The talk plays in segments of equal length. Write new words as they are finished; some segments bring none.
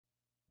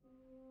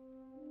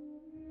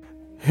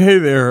Hey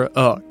there,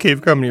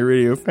 Cave Comedy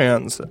Radio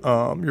fans.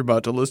 You're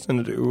about to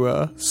listen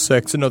to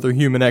Sex and Other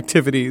Human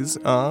Activities.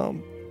 My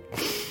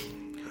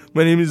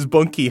name is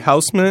Bunky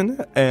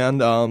Houseman,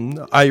 and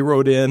I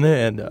wrote in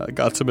and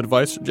got some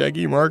advice from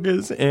Jackie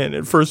Marcus, and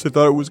at first I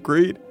thought it was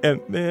great, and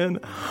then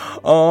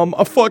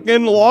I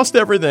fucking lost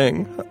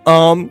everything.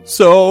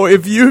 So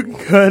if you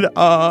could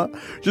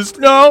just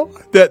know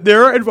that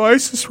their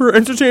advice is for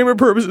entertainment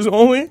purposes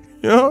only.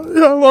 You know,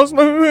 I lost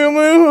my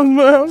family, I lost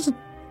my house,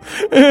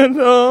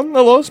 and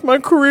I lost my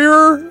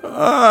career,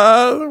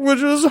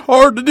 which was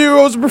hard to do.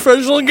 I was a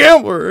professional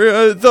gambler.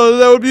 I thought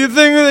that would be a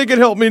thing that they could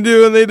help me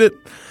do, and they did.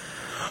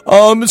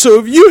 So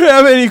if you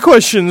have any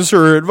questions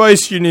or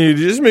advice you need,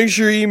 just make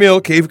sure you email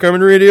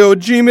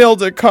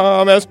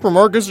cavecomedyradio@gmail.com, ask for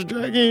Marcus or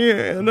Jackie,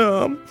 and,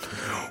 or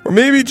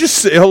maybe just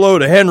say hello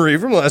to Henry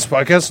from the last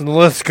podcast on the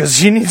list, because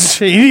he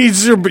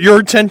needs your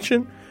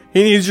attention.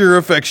 He needs your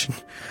affection.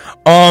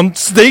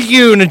 Thank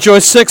you, and enjoy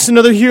Sex and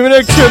Other Human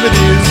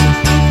Activities.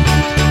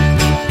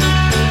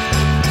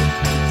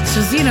 It's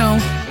just, you know,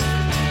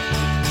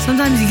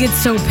 sometimes you get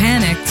so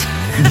panicked.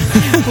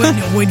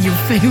 when your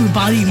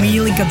body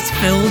immediately comes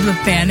filled with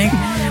panic,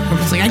 I'm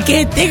just like, I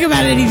can't think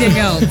about anything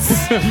else.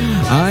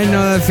 I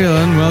know that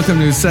feeling. Welcome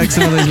to Sex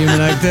and Other Human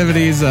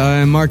Activities.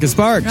 I'm Marcus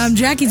Parks. I'm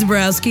Jackie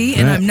Zabrowski,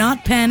 and I'm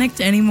not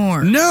panicked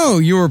anymore. No,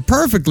 you are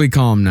perfectly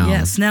calm now.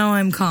 Yes, now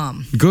I'm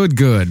calm. Good.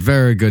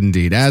 Very good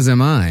indeed. As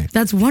am I.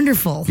 That's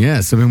wonderful.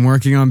 Yes, I've been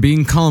working on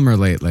being calmer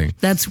lately.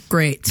 That's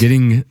great.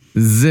 Getting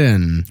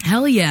zen.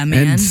 Hell yeah,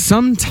 man. And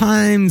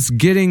sometimes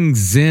getting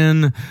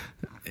zen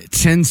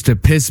tends to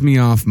piss me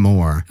off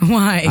more.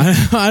 Why?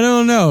 I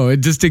don't know. It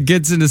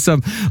gets into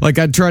some, like,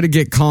 I try to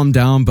get calmed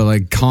down, but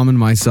like calming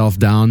myself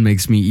down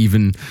makes me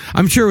even,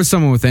 I'm sure with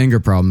someone with anger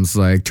problems,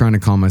 like trying to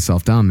calm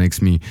myself down makes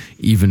me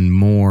even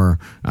more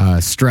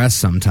stressed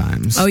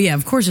sometimes. Oh yeah,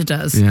 of course it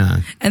does.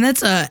 Yeah. And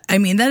that's, I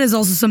mean, that is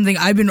also something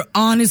I've been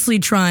honestly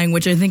trying,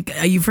 which I think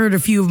you've heard a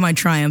few of my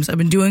triumphs. I've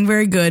been doing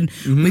very good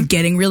with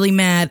getting really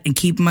mad and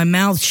keeping my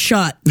mouth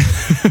shut.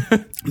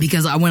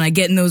 Because when I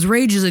get in those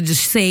rages, I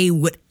just say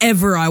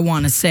whatever I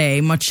want to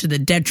say, much to the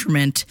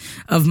detriment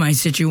of my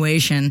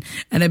situation.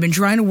 And I've been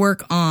trying to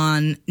work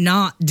on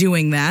not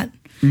doing that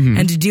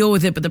and to deal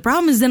with it. But the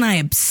problem is then I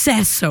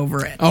obsess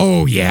over it.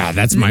 Oh, yeah,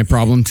 that's my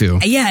problem too.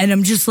 Yeah, and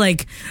I'm just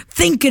like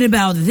thinking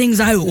about the things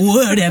I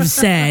would have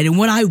said and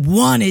what I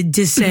wanted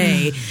to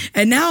say.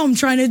 And now I'm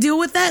trying to deal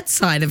with that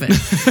side of it.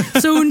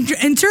 So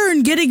in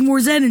turn, getting more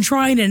zen and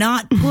trying to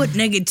not put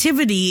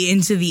negativity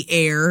into the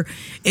air,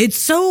 it's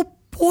so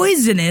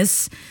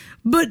poisonous.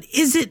 But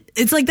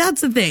it's like,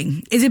 that's the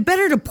thing. Is it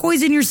better to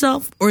poison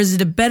yourself, or is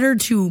it better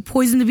to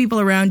poison the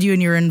people around you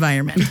in your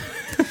environment?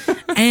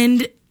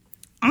 And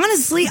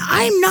honestly,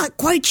 I'm not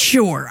quite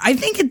sure. I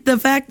think it's the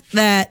fact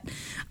that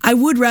I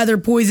would rather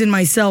poison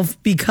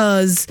myself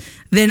because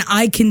then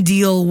I can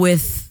deal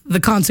with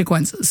the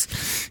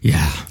consequences.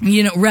 Yeah.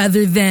 You know,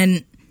 rather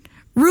than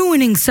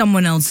ruining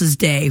someone else's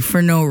day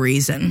for no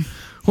reason.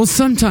 Well,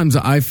 sometimes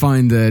I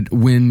find that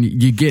when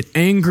you get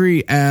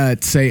angry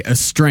at, say, a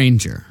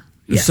stranger,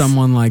 yes,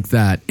 someone like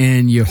that,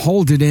 and you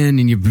hold it in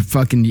and you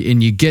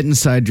get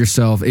inside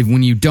yourself,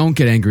 when you don't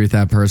get angry with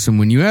that person,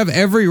 when you have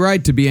every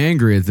right to be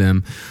angry at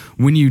them,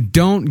 when you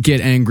don't get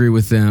angry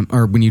with them,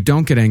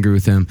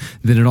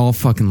 then it all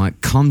fucking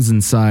like comes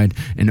inside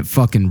and it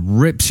fucking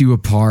rips you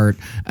apart,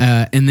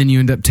 and then you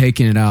end up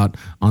taking it out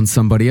on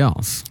somebody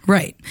else.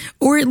 Right.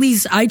 Or at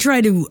least I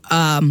try to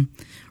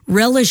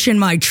relish in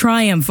my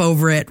triumph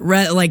over it,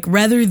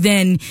 rather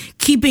than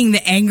keeping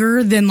the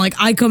anger. Then like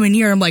I come in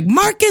here, I'm like,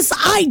 Marcus,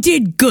 I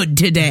did good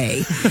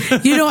today.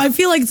 You know, I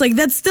feel like it's like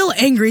that's still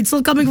angry. It's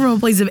still coming from a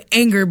place of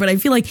anger, but I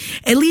feel like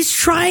at least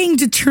trying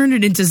to turn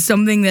it into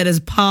something that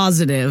is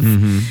positive,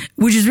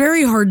 which is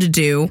very hard to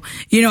do.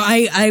 You know,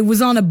 I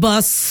was on a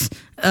bus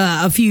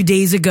a few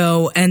days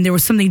ago, and there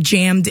was something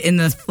jammed in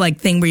the like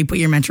thing where you put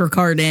your Metro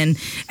card in,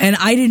 and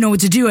I didn't know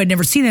what to do. I'd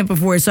never seen it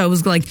before, so I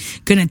was like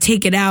gonna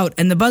take it out,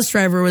 and the bus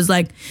driver was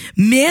like,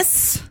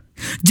 "Miss,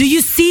 do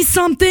you see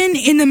something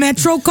in the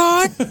Metro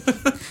card?"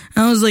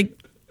 I was like,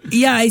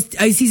 "Yeah, I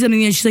see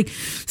something." And she's like,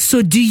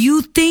 "So do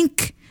you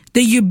think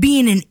that you're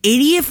being an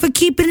idiot for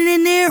keeping it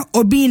in there,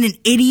 or being an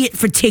idiot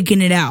for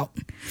taking it out?"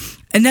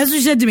 And that's what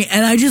she said to me.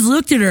 And I just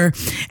looked at her.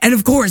 And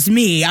of course,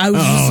 I was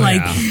just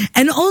like, yeah.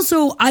 And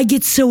also I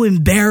get so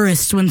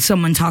embarrassed when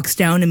someone talks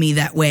down to me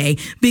that way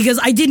because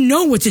I didn't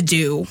know what to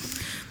do.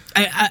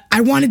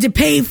 I wanted to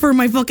pay for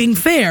my fucking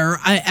fare.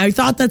 I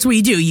thought that's what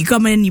you do. You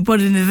come in, you put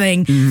it in the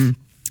thing.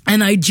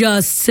 And I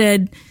just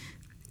said,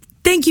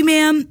 "Thank you,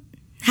 ma'am.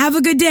 Have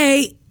a good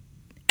day."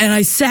 And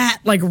I sat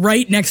like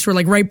right next to her,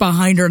 like right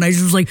behind her. And I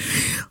just was like,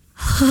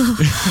 And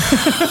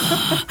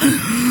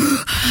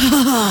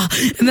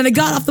then I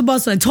got off the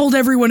bus and I told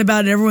everyone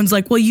about it. Everyone's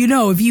like, well, you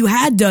know, if you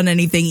had done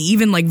anything,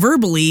 even like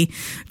verbally,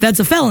 that's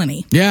a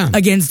felony. Yeah.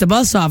 Against a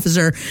bus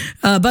officer,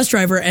 bus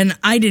driver. And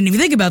I didn't even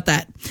think about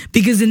that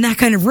because in that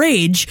kind of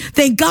rage,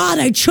 thank God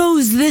I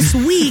chose this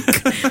week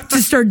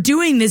to start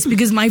doing this,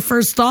 because my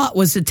first thought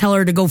was to tell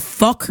her to go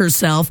fuck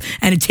herself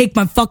and to take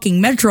my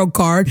fucking Metro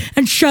card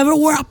and shove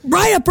it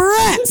right up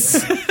her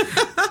ass.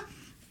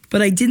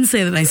 But I didn't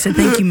say that. I said,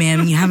 thank you,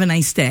 ma'am. You have a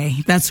nice day.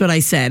 That's what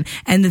I said.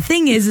 And the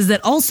thing is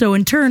that also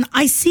in turn,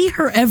 I see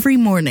her every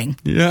morning.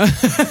 Yeah.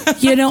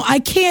 You know, I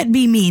can't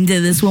be mean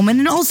to this woman.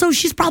 And also,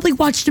 she's probably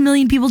watched a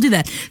million people do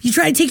that. You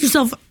try to take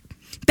yourself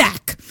back.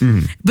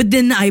 But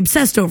then I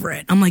obsessed over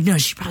it. I'm like, no,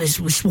 she probably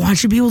just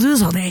watching people do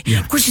this all day.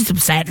 Yeah. Of course she's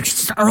upset.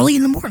 It's early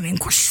in the morning. Of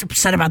course she's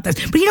upset about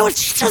this. But you know what?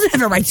 She doesn't have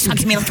the right to talk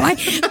to me.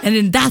 And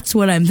then that's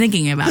what I'm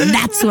thinking about.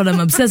 That's what I'm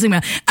obsessing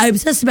about. I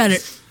obsess about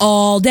it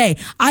all day.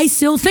 I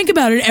still think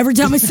about it every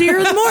time I see her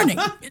in the morning.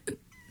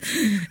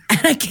 And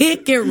I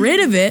can't get rid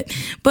of it,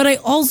 but I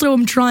also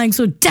am trying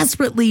so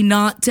desperately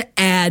not to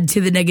add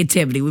to the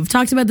negativity. We've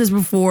talked about this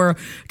before,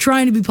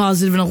 trying to be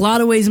positive. In a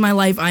lot of ways in my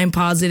life, I am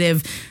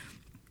positive.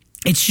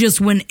 It's just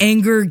when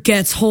anger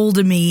gets hold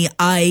of me,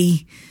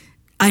 I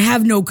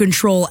have no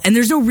control, and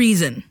there's no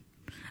reason.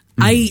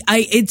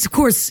 It's of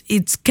course,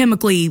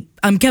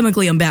 I'm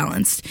chemically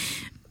unbalanced,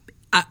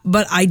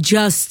 but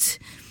you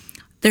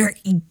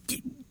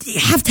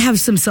have to have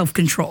some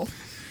self-control.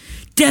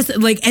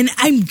 And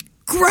I'm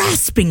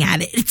grasping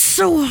at it. It's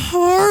so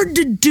hard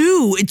to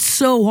do. It's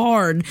so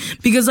hard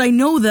because I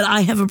know that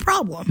I have a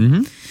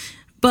problem,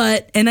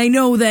 and I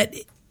know that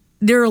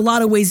there are a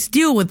lot of ways to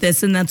deal with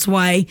this, and that's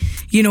why,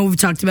 you know, we've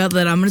talked about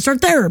that I'm going to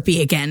start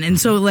therapy again. And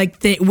so,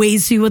 like, the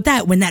ways to with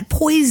that, when that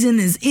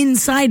poison is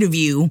inside of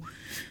you,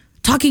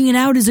 talking it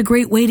out is a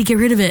great way to get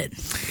rid of it.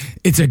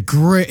 It's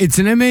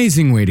an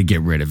amazing way to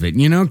get rid of it,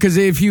 you know, because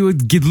if you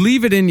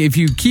leave it in, if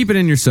you keep it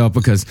in yourself,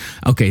 because,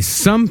 okay,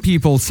 some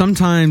people,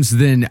 sometimes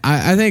then,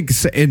 I think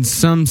in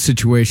some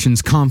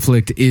situations,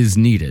 conflict is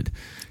needed.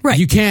 Right.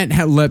 You can't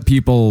let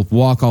people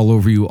walk all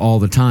over you all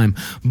the time,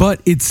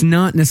 but it's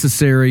not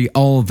necessary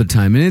all the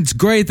time. And it's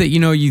great that,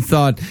 you know, you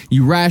thought,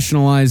 you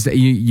rationalized,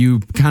 you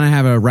kind of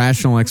have a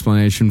rational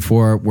explanation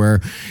for it where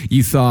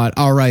you thought,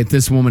 all right,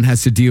 this woman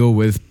has to deal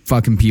with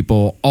fucking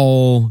people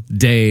all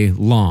day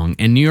long.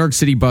 And New York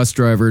City bus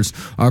drivers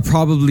are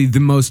probably the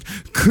most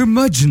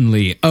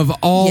curmudgeonly of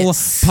all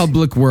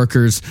public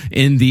workers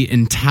in the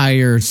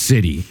entire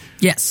city.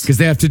 Yes. Because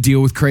they have to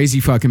deal with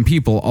crazy fucking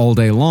people all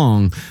day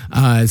long.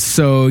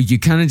 So you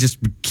kind of just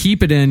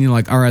keep it in. You're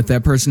like, all right,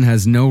 that person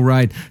has no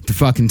right to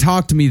fucking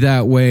talk to me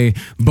that way.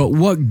 But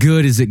what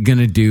good is it going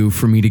to do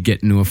for me to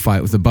get into a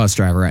fight with a bus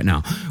driver right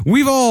now?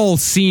 We've all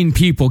seen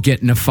people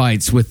get into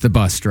fights with the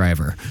bus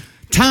driver.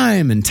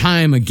 Time and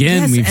time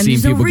again, we've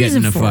seen people get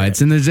into fights,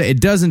 and it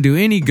doesn't do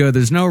any good.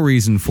 There's no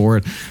reason for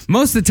it.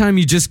 Most of the time,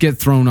 you just get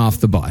thrown off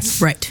the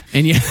bus, right?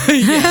 And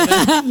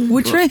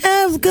which I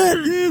have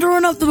gotten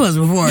thrown off the bus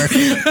before,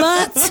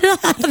 but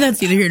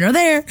that's neither here nor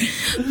there.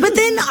 But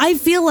then I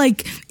feel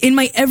like in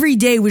my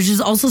everyday, which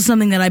is also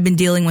something that I've been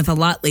dealing with a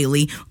lot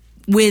lately,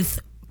 with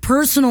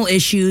personal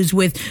issues,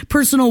 with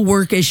personal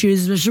work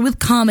issues, especially with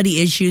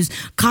comedy issues,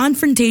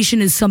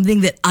 confrontation is something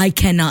that I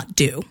cannot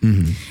do.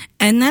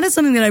 And that is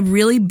something that I've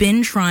really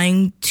been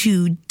trying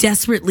to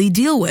desperately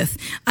deal with.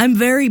 I'm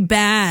very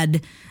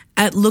bad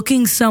at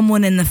looking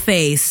someone in the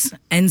face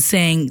and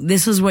saying,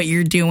 this is what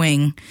you're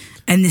doing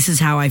and this is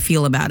how I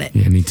feel about it.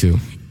 Yeah, me too.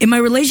 In my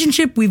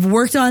relationship, we've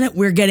worked on it.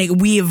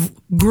 We have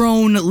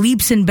grown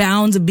leaps and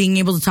bounds of being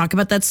able to talk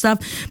about that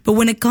stuff. But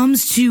when it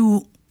comes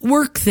to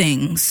work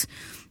things,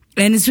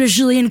 and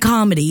especially in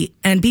comedy,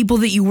 and people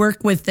that you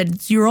work with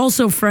that you're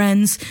also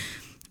friends,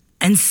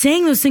 and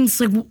saying those things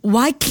like,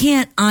 why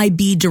can't I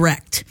be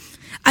direct?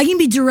 I can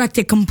be direct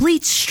to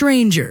complete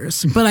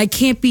strangers, but I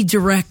can't be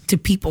direct to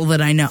people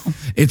that I know.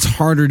 It's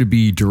harder to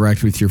be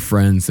direct with your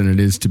friends than it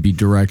is to be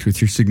direct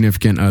with your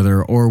significant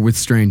other or with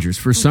strangers.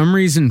 For some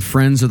reason,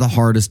 friends are the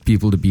hardest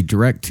people to be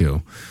direct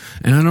to.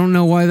 And I don't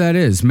know why that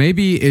is.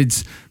 Maybe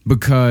it's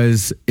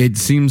because it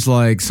seems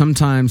like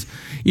sometimes,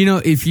 you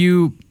know, if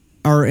you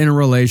are in a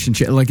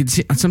relationship, like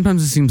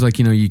sometimes it seems like,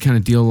 you know, you kind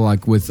of deal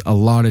like with a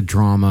lot of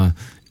drama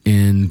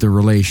in the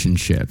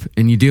relationship,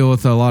 and you deal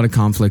with a lot of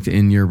conflict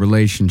in your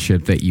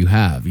relationship that you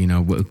have, you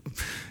know,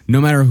 no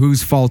matter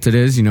whose fault it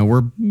is, you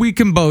know, we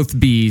can both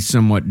be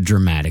somewhat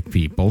dramatic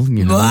people,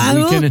 you know,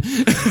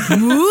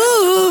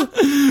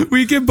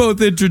 we can both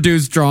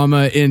introduce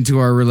drama into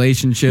our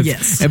relationships,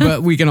 yes.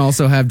 But we can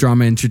also have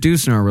drama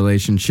introduced in our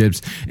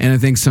relationships. And I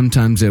think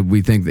sometimes that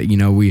we think that, you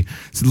know, we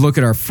look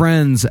at our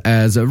friends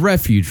as a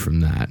refuge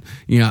from that,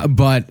 you know,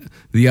 but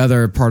the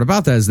other part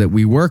about that is that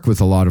we work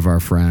with a lot of our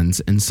friends,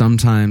 and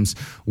sometimes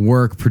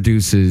work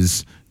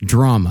produces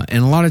drama.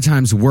 And a lot of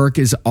times work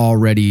is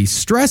already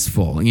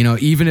stressful. You know,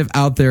 even if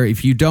out there,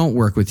 if you don't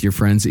work with your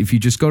friends, if you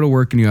just go to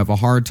work and you have a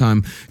hard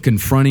time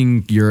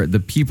confronting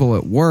the people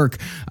at work,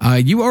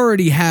 you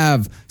already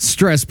have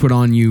stress put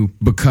on you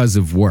because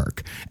of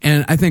work.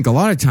 And I think a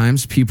lot of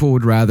times people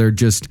would rather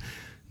just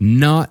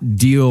not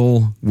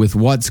deal with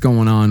what's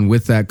going on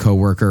with that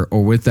coworker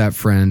or with that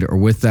friend or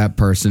with that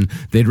person.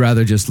 They'd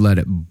rather just let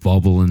it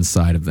bubble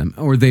inside of them,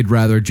 or they'd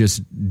rather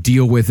just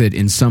deal with it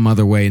in some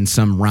other way, in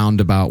some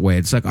roundabout way.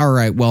 It's like, all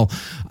right, well,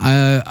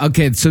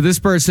 okay, so this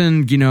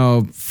person, you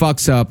know,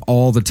 fucks up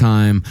all the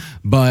time,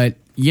 but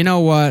you know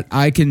what?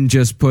 I can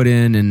just put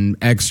in an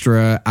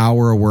extra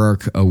hour of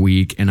work a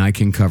week and I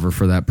can cover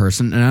for that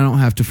person, and I don't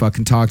have to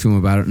fucking talk to them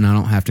about it, and I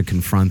don't have to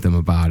confront them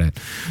about it,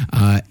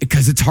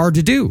 because it's hard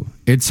to do.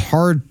 It's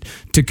hard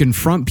to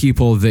confront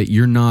people that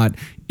you're not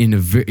in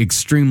an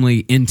extremely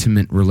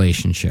intimate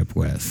relationship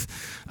with.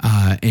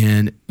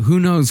 And who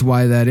knows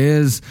why that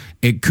is?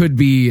 It could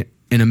be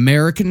an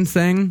American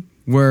thing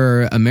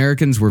where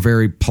Americans were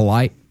very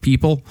polite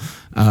people,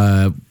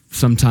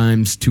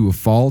 sometimes to a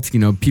fault. You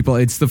know, people,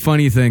 it's the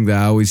funny thing that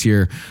I always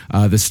hear,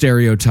 the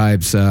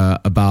stereotypes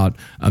about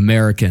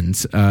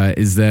Americans,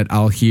 is that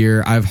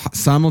I've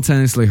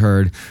simultaneously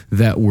heard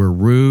that we're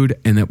rude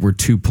and that we're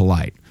too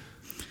polite.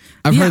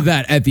 I've heard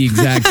that at the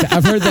exact,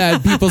 I've heard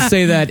that people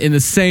say that in the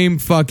same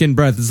fucking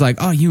breath. It's like,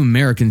 oh, you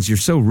Americans, you're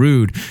so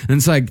rude. And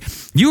it's like,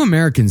 you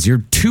Americans,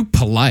 you're too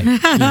polite. You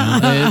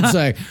know? It's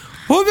like,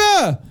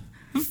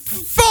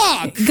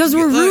 fuck, because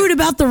we're rude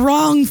about the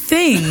wrong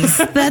things.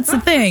 That's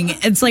the thing.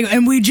 It's like,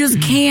 and we just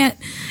can't.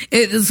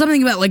 It's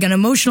something about like an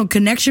emotional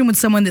connection with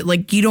someone that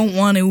like you don't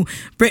want to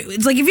break.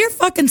 It's like if you're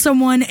fucking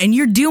someone and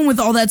you're dealing with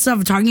all that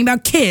stuff, talking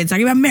about kids,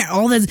 talking about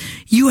all this,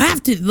 you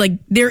have to, like,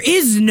 there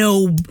is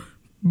no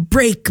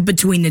break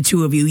between the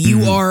two of you.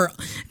 You are,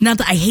 not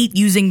that I hate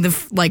using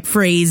the like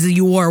phrase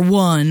 "you are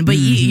one," but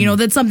you know,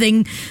 that's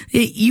something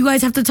you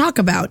guys have to talk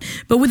about.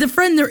 But with a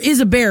friend, there is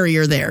a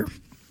barrier there.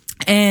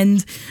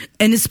 And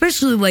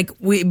especially like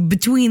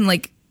between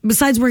like,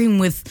 besides working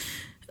with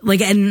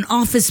like at an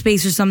office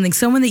space or something,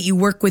 someone that you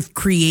work with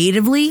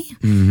creatively,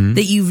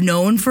 that you've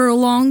known for a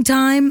long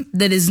time,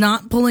 that is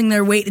not pulling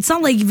their weight. It's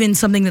not like even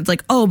something that's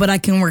like, oh, but I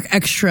can work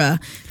extra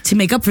to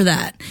make up for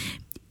that.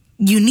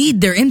 You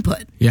need their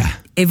input. Yeah.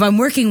 If I'm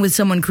working with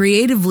someone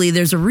creatively,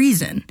 there's a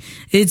reason.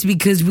 It's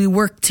because we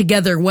work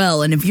together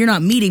well. And if you're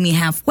not meeting me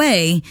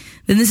halfway,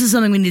 then this is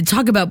something we need to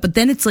talk about. But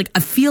then it's like, I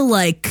feel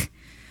like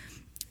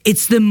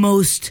it's the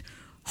most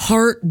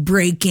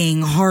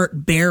heartbreaking,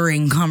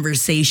 heart-bearing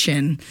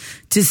conversation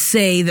to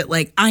say that,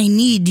 like, I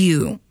need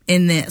you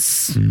in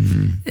this.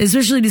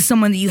 Especially to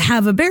someone that you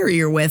have a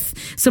barrier with,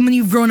 someone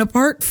you've grown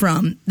apart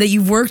from, that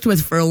you've worked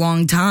with for a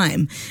long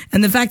time.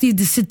 And the fact that you have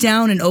to sit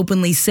down and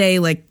openly say,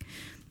 like,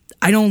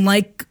 I don't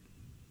like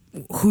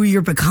who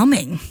you're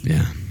becoming.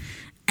 Yeah.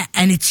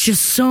 And it's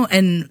just so,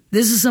 and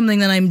this is something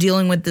that I'm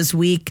dealing with this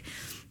week.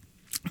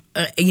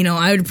 You know,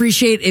 I would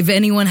appreciate if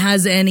anyone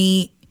has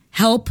any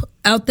help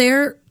out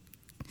there,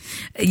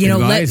 you know,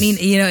 advice. let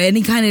me, you know,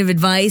 any kind of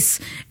advice.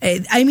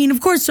 I mean, of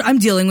course I'm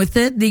dealing with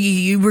it.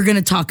 We're going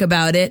to talk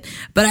about it,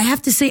 but I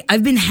have to say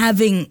I've been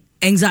having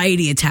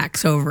anxiety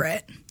attacks over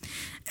it,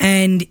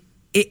 and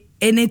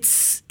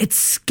it's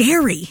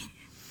scary.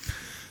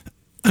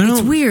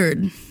 It's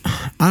weird.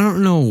 I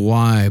don't know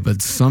why,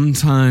 but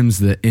sometimes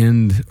the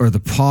end or the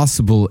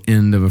possible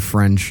end of a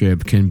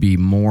friendship can be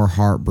more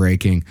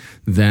heartbreaking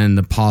than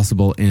the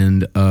possible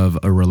end of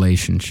a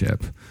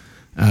relationship.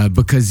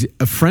 Because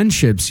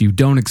friendships, you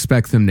don't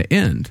expect them to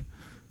end.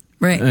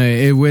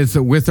 Right. With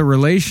a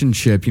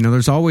relationship, you know,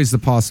 there's always the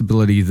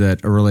possibility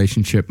that a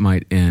relationship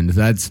might end.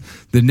 That's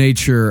the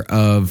nature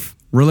of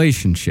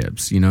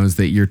relationships, you know, is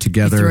that you're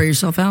together. You throw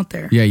yourself out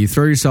there. Yeah, you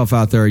throw yourself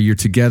out there. You're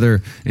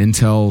together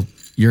until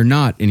you're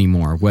not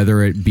anymore,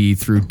 whether it be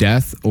through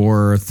death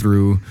or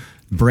through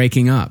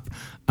breaking up.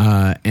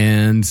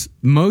 And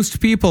most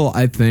people,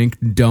 I think,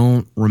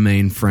 don't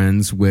remain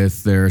friends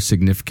with their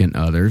significant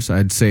others.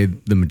 I'd say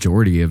the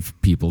majority of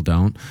people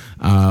don't,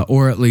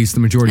 or at least the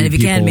majority and of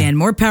people. And if you can, man,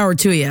 more power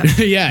to you.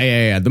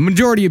 Yeah. The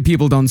majority of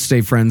people don't stay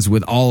friends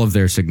with all of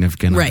their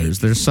significant others.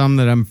 There's some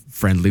that I'm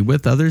friendly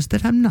with, others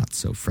that I'm not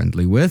so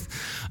friendly with.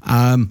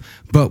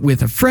 But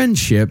with a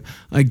friendship,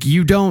 like,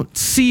 you don't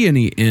see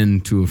any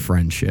end to a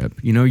friendship.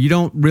 You know, you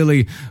don't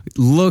really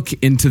look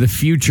into the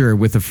future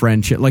with a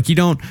friendship. Like, you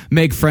don't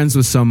make friends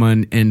with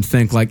someone and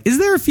think like, is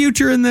there a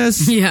future in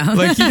this? Yeah.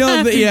 Like,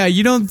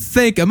 you don't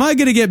think, am I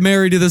going to get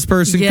married to this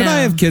person? Yeah. Can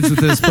I have kids with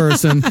this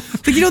person?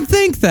 Like, you don't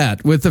think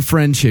that with a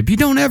friendship. You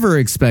don't ever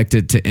expect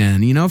it to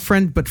end, you know,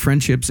 but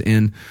friendships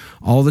end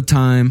all the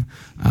time,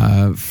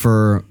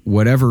 for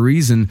whatever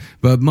reason.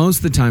 But most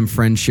of the time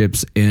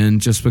friendships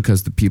end just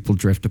because the people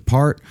drift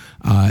apart,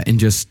 and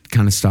just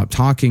kind of stop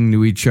talking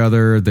to each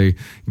other. They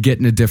get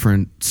into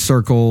different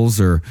circles,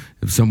 or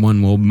if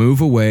someone will move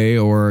away,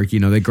 or, you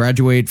know, they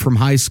graduate from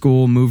high school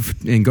school, move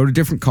and go to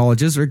different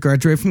colleges, or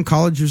graduate from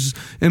colleges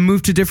and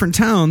move to different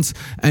towns,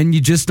 and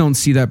you just don't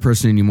see that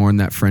person anymore, and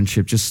that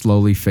friendship just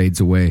slowly fades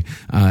away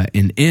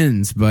and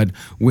ends. But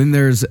when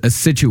there's a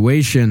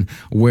situation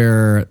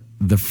where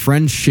the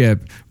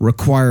friendship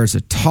requires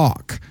a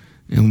talk,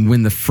 and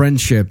when the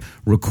friendship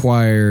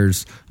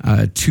requires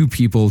two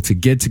people to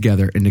get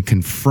together and to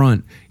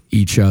confront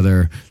each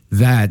other,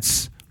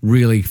 that's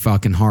really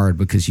fucking hard,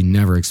 because you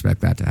never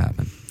expect that to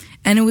happen.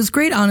 And it was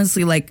great,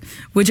 honestly, like,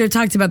 which I've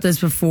talked about this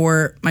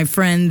before, my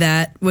friend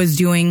that was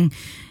doing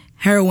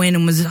heroin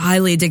and was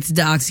highly addicted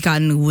to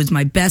Oxycontin, who was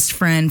my best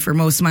friend for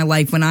most of my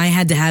life, when I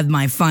had to have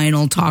my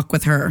final talk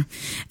with her.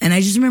 And I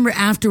just remember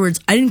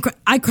afterwards, I didn't cry.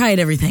 I cried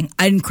everything.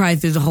 I didn't cry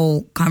through the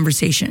whole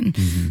conversation,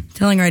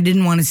 telling her I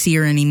didn't want to see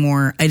her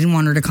anymore. I didn't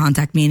want her to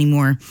contact me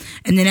anymore.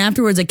 And then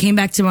afterwards, I came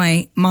back to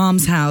my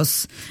mom's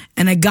house,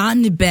 and I got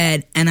into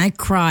bed, and I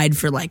cried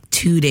for like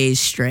 2 days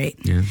straight.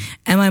 Yeah.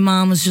 And my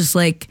mom was just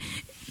like,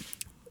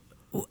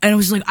 and I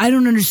was like, I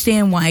don't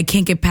understand why I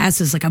can't get past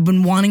this. Like, I've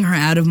been wanting her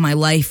out of my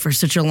life for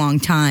such a long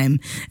time.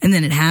 And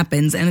then it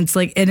happens. And it's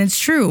like, and it's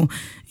true.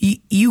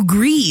 You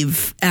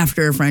grieve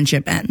after a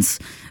friendship ends.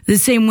 The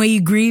same way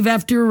you grieve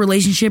after a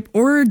relationship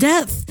or a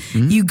death.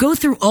 You go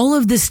through all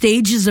of the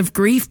stages of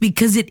grief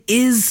because it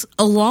is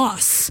a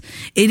loss.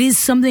 It is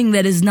something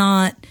that is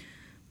not,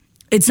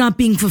 it's not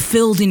being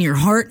fulfilled in your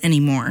heart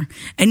anymore.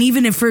 And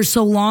even if for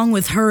so long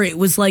with her, it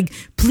was like,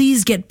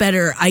 please get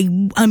better. I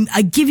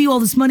give you all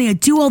this money. I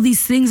do all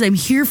these things. I'm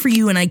here for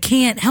you, and I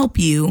can't help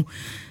you.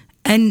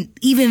 And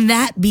even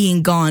that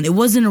being gone, it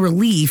wasn't a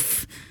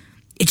relief.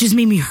 It just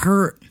made me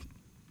hurt.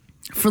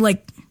 For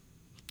like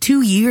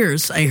 2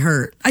 years, I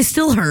hurt. I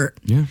still hurt.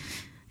 Yeah.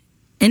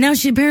 And now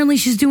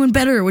she's doing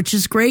better, which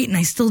is great. And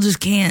I still just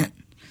can't.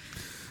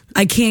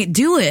 I can't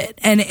do it.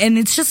 And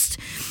it's just,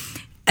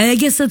 and I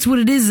guess that's what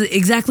it is.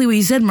 Exactly what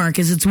you said,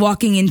 Marcus. It's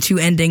walking into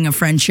ending a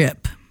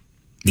friendship,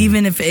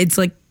 even if it's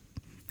like,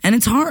 and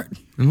it's hard.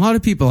 And a lot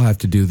of people have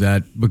to do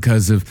that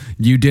because of,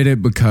 you did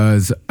it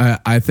because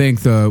I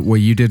think what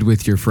you did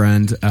with your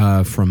friend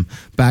from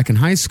back in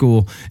high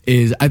school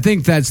is, I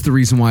think that's the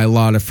reason why a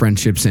lot of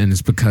friendships end,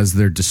 is because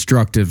they're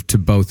destructive to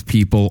both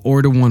people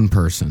or to one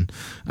person.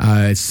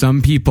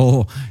 Some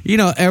people,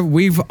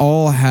 we've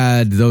all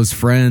had those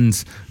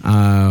friends,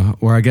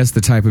 or I guess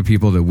the type of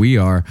people that we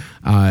are.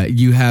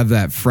 You have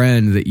that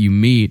friend that you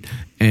meet,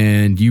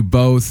 and you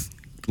both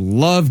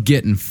love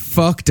getting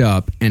fucked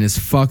up and as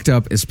fucked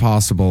up as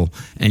possible,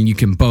 and you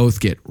can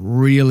both get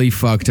really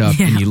fucked up,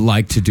 and you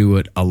like to do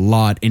it a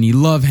lot, and you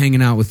love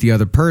hanging out with the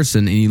other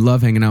person, and you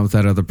love hanging out with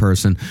that other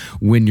person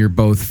when you're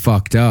both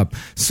fucked up.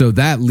 So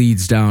that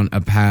leads down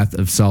a path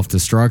of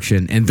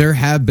self-destruction. And there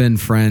have been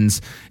friends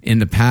in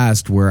the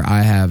past where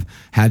I have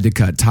had to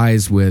cut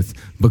ties with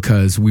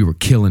because we were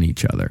killing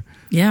each other.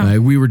 Yeah.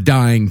 We were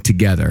dying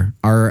together.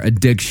 Our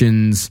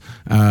addictions,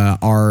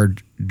 our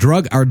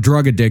drug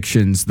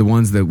addictions, the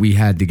ones that we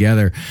had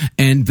together.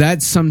 And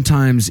that's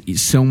sometimes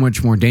so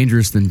much more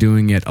dangerous than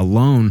doing it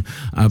alone,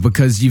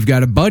 because you've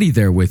got a buddy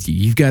there with you.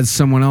 You've got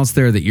someone else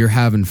there that you're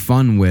having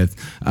fun with,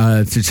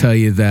 to tell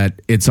you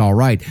that it's all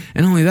right.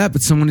 And not only that,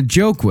 but someone to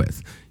joke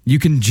with. You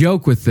can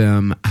joke with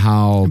them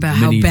how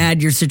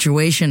bad your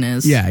situation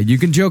is. Yeah, you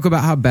can joke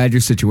about how bad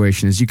your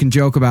situation is. You can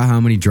joke about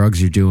how many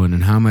drugs you're doing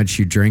and how much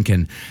you're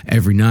drinking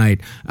every night.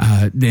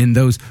 And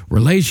those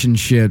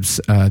relationships,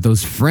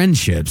 those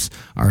friendships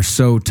are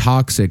so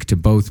toxic to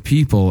both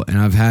people. And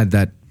I've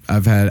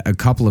had a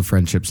couple of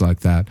friendships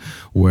like that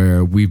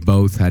where we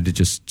both had to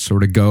just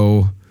sort of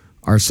go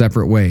our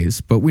separate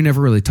ways, but we never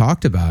really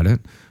talked about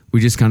it. We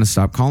just kind of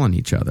stopped calling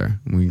each other.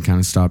 We kind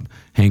of stopped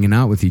hanging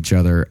out with each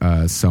other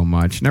so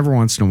much. And every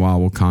once in a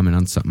while, we'll comment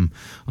on something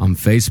on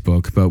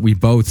Facebook, but we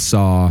both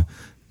saw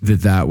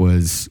that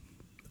was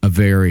a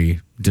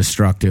very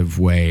destructive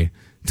way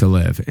to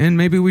live. And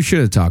maybe we should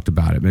have talked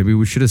about it. Maybe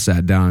we should have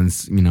sat down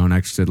and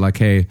actually said, like,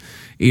 hey,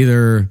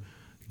 either,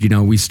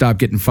 we stop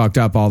getting fucked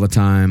up all the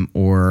time,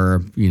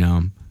 or,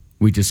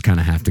 we just kind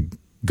of have to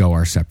go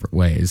our separate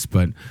ways.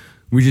 But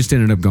we just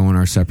ended up going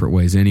our separate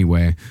ways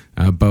anyway.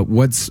 But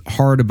what's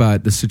hard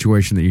about the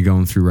situation that you're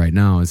going through right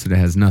now is that it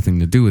has nothing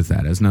to do with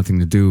that. It has nothing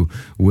to do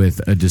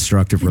with a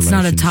destructive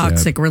relationship. It's not a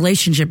toxic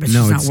relationship. It's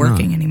just not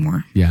working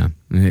anymore. Yeah.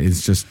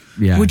 It's just,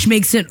 yeah. Which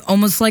makes it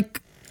almost like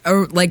a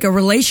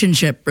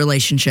relationship.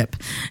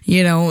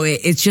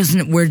 It's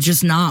just, we're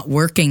just not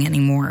working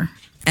anymore.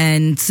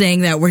 And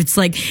saying that, where it's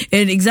like,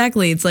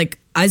 it's like,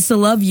 I still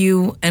love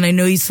you, and I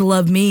know you still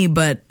love me,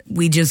 but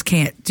we just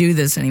can't do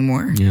this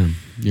anymore. Yeah.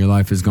 Your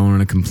life is going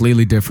in a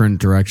completely different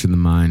direction than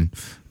mine,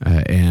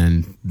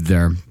 and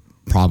they're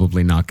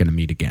probably not going to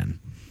meet again.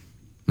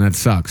 And that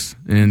sucks.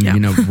 And,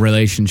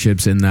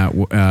 relationships in that,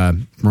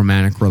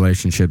 romantic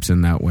relationships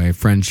in that way,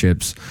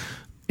 friendships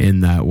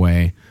in that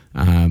way.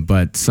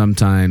 But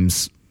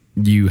sometimes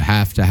you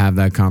have to have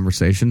that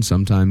conversation.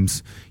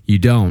 Sometimes you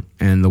don't.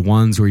 And the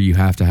ones where you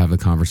have to have the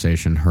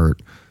conversation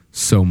hurt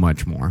so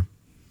much more.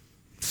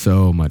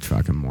 So much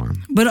fucking more.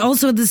 But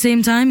also at the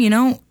same time,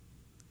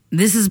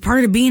 this is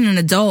part of being an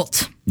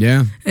adult.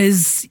 Yeah.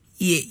 Is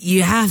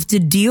you have to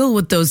deal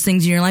with those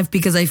things in your life,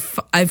 because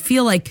I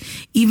feel like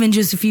even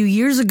just a few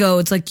years ago,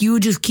 it's like you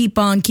would just keep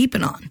on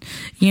keeping on.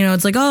 You know,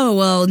 it's like, oh,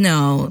 well,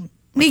 no,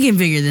 we can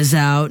figure this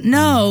out.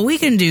 No, we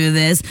can do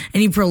this.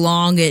 And you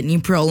prolong it and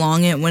you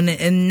prolong it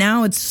and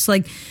now it's just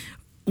like,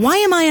 why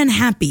am I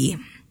unhappy?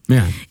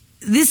 Yeah.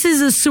 This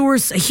is a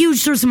huge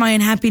source of my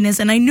unhappiness,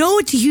 and I know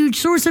it's a huge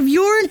source of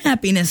your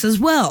unhappiness as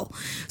well.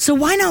 So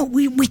why not?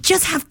 We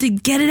just have to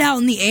get it out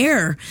in the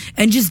air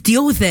and just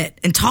deal with it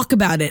and talk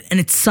about it, and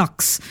it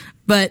sucks.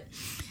 But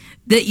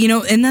that, you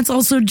know, and that's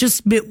also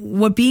just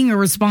what being a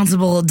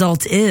responsible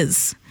adult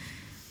is.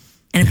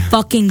 And it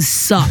fucking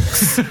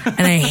sucks.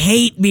 And I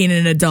hate being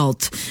an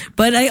adult.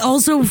 But I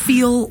also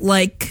feel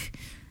like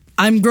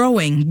I'm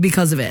growing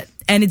because of it.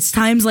 And it's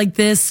times like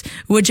this,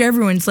 which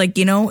everyone's like,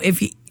 you know,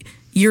 if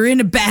you're in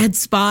a bad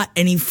spot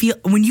and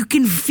when you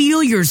can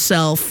feel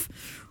yourself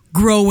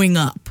growing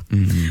up,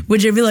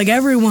 which I feel like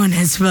everyone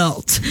has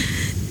felt,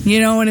 you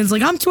know, and it's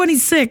like, I'm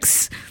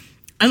 26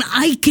 and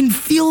I can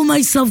feel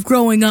myself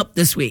growing up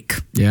this week.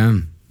 Yeah.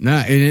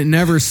 No, it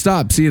never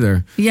stops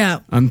either. Yeah.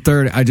 I'm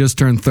 30. I just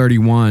turned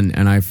 31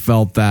 and I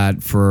felt that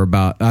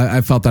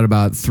I felt that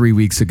about 3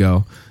 weeks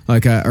ago.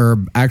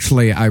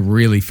 I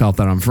really felt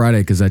that on Friday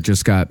because I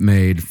just got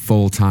made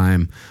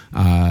full-time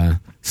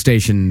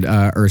station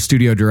or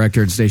studio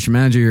director and station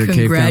manager here at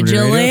Cape Comedy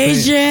Radio.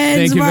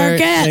 Congratulations, Marcus.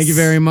 Thank you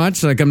very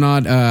much. Like I'm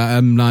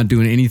not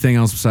doing anything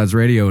else besides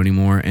radio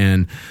anymore.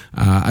 And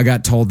I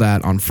got told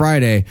that on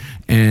Friday,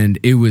 and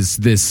it was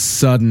this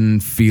sudden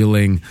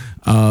feeling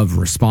of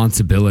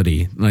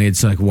responsibility. Like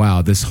it's like,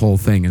 wow, this whole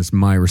thing is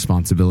my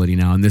responsibility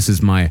now, and this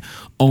is my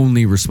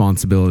only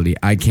responsibility.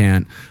 I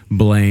can't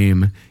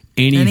blame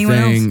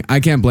anything. I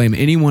can't blame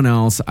anyone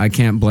else. I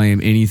can't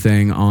blame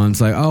anything on. It's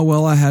like, oh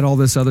well, I had all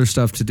this other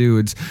stuff to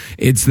do.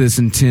 It's this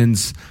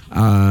intense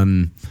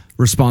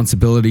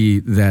responsibility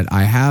that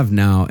I have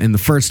now. And the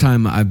first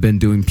time I've been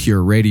doing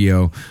pure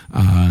radio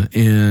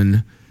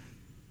in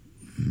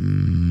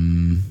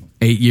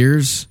 8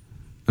 years,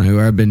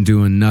 where I've been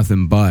doing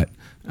nothing but,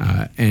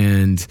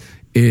 and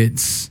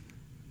it's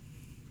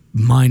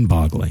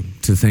mind-boggling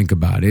to think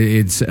about.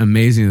 It's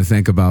amazing to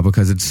think about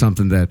because it's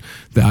something that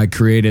I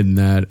created and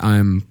that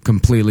I'm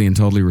completely and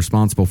totally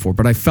responsible for.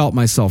 But I felt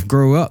myself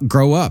grow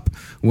up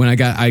when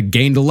I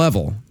gained a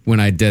level when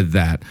I did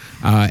that.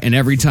 And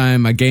every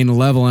time I gain a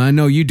level, and I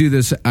know you do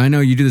this, I know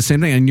you do the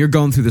same thing, and you're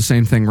going through the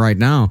same thing right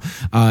now,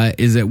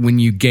 is that when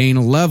you gain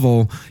a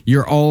level,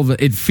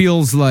 it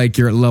feels like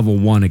you're at level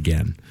 1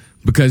 again.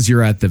 Because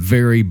you're at the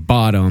very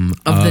bottom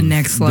of the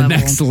next level. The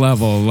next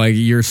level. Like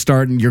you're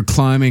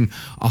climbing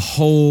a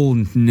whole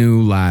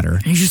new ladder.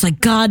 And you're just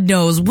like, God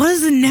knows, what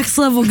is the next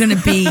level going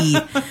to be?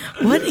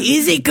 What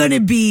is it going to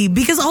be?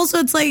 Because also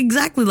it's like,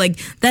 exactly, like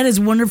that is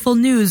wonderful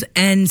news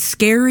and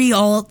scary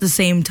all at the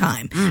same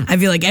time. I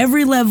feel like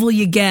every level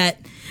you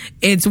get,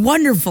 it's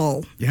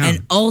wonderful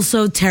and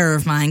also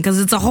terrifying because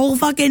it's a whole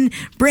fucking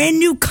brand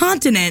new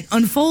continent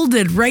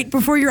unfolded right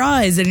before your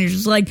eyes. And you're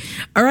just like,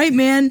 all right,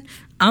 man,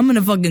 I'm going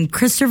to fucking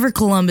Christopher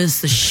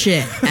Columbus the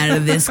shit out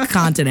of this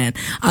continent.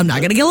 I'm not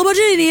going to kill a bunch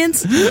of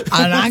Indians.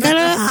 I'm not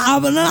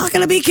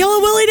going to be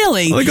killing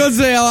willy-nilly.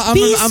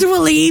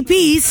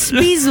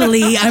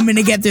 Peacefully, I'm going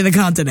to get through the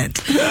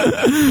continent.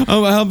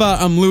 Oh, how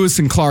about I'm Lewis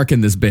and Clark in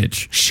this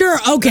bitch? Sure,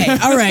 okay,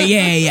 all right,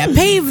 yeah.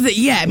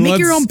 Make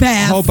your own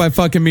path. Hope I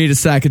fucking meet a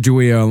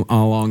Sacagawea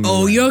along the way.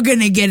 Oh, you're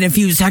going to get a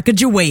few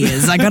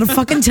Sacagaweas, I got to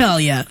fucking tell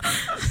you.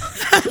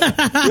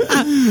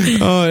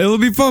 It'll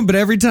be fun, but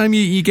every time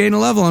you gain a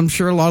level, I'm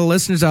sure a lot of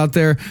listeners out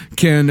there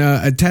can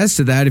attest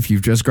to that. If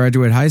you've just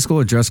graduated high school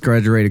or just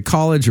graduated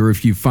college, or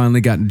if you've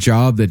finally gotten a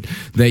job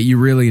that you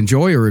really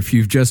enjoy, or if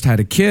you've just had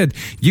a kid,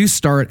 you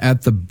start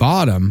at the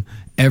bottom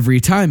every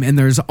time, and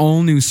there's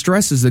all new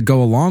stresses that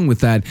go along with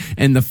that.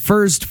 And the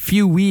first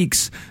few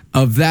weeks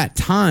of that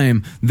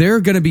time, there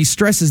are going to be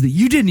stresses that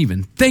you didn't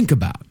even think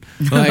about.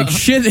 Like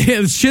shit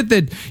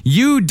that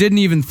you didn't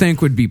even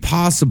think would be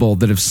possible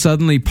that have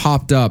suddenly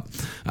popped up,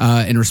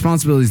 and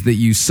responsibilities that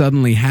you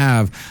suddenly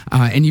have,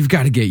 and you've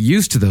got to get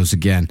used to those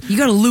again. You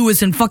got to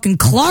Lewis and fucking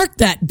Clark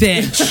that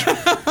bitch.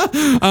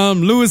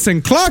 Lewis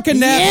and Clark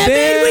and that bitch.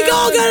 Man, we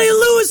all got to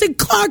Lewis and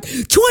Clark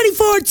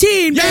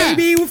 2014,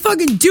 baby. We're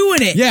fucking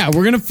doing it. Yeah,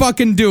 we're going to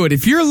fucking do it.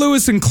 If you're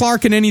Lewis and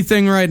Clark in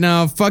anything right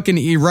now,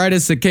 fucking write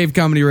us at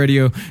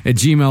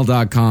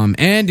cavecomedyradio@gmail.com.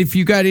 And if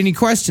you got any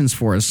questions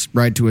for us,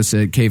 write to us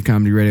at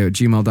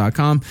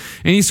cavecomedyradio@gmail.com.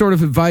 Any sort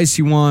of advice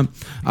you want,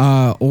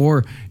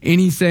 or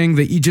anything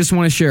that you just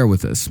want to share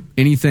with us,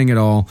 anything at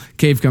all,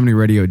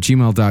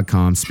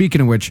 cavecomedyradio@gmail.com.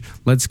 Speaking of which,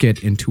 let's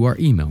get into our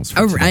emails.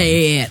 All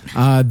right.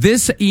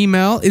 This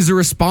email is a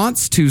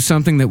response to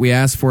something that we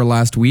asked for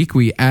last week.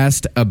 We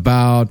asked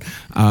about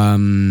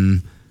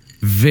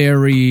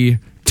very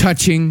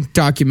touching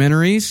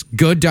documentaries,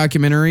 good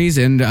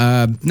documentaries, and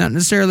not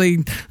necessarily,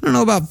 I don't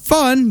know about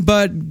fun,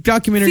 but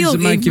documentaries that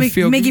make you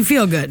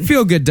feel good.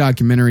 Feel good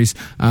documentaries.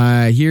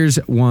 Here's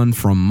one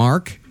from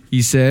Mark.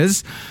 He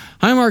says,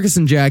 "Hi, Marcus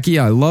and Jackie.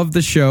 I love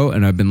the show,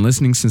 and I've been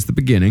listening since the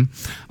beginning.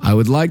 I I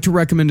would like to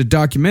recommend a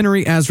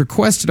documentary as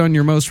requested on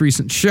your most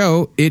recent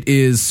show. It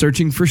is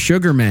Searching for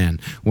Sugar Man.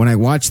 When I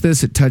watched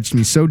this, it touched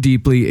me so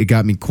deeply, it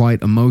got me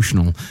quite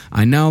emotional.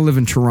 I now live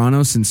in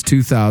Toronto since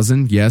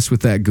 2000, yes,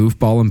 with that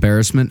goofball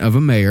embarrassment of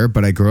a mayor,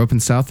 but I grew up in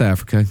South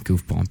Africa.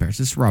 Goofball embarrassment.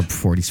 This is Rob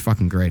Ford. He's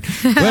fucking great.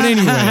 But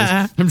anyways,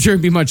 I'm sure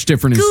it'd be much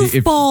different.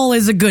 Goofball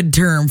is a good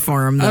term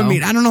for him, though. I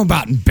mean, I don't know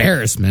about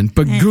embarrassment,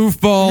 but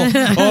goofball.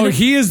 Oh,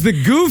 he is the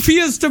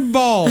goofiest of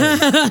balls.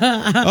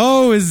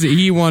 Oh, is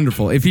he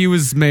wonderful. If he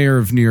was mayor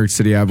of New York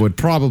City, I would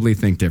probably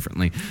think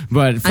differently.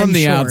 But from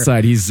the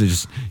outside,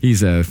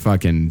 he's a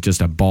fucking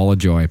just a ball of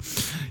joy.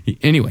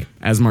 Anyway,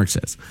 as Mark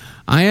says,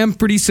 I am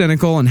pretty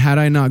cynical, and had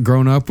I not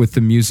grown up with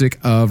the music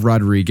of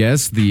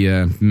Rodriguez,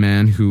 the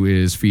man who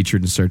is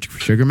featured in Searching for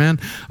Sugar Man,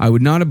 I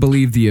would not have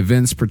believed the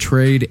events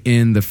portrayed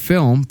in the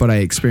film, but I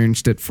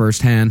experienced it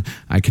firsthand.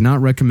 I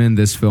cannot recommend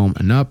this film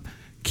enough.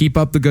 Keep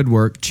up the good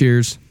work.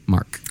 Cheers,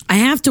 Mark. I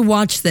have to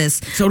watch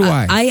this. So do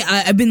I.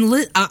 I've been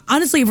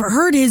honestly, I've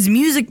heard his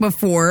music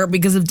before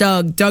because of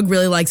Doug. Doug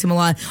really likes him a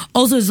lot.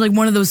 Also, it's like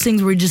one of those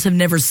things where we just have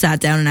never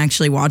sat down and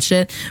actually watched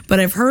it. But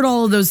I've heard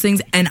all of those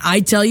things, and I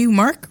tell you,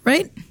 Mark,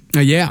 right?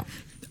 Yeah.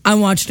 I'm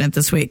watching it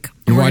this week.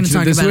 You're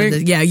watching it this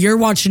week? Yeah, you're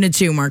watching it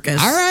too,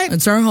 Marcus. All right.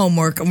 It's our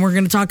homework, and we're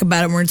going to talk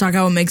about it. We're going to talk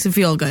how it makes it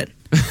feel good.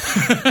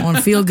 I want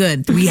to feel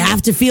good. We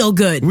have to feel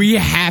good. We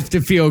have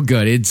to feel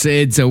good.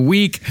 It's a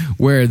week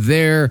where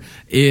there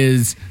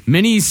is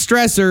many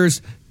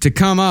stressors to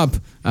come up,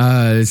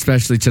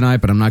 especially tonight,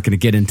 but I'm not going to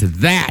get into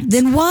that.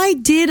 Then why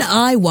did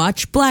I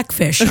watch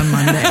Blackfish on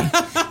Monday?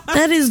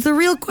 That is the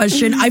real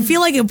question. I feel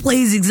like it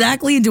plays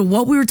exactly into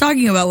what we were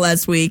talking about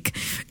last week,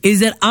 is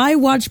that I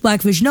watched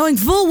Blackfish knowing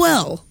full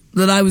well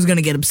that I was going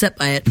to get upset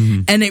by it,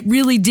 and it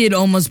really did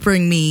almost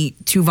bring me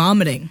to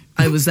vomiting.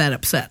 I was that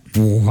upset.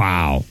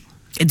 Wow.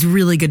 It's a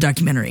really good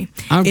documentary.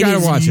 I've got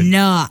to watch it. It is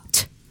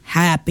not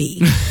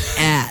happy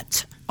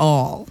at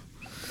all.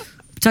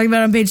 Talking about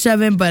it on page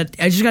 7, but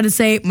I just got to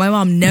say, my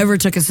mom never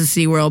took us to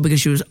SeaWorld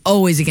because she was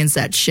always against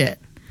that shit.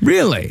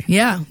 Really?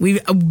 Yeah.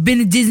 We've been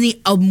to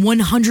Disney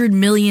 100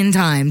 million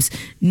times,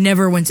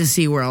 never went to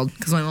SeaWorld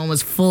because my mom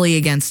was fully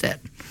against it.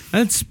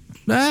 That's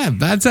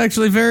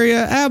actually very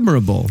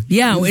admirable.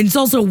 Yeah, it's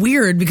also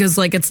weird because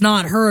like it's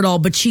not her at all,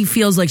 but she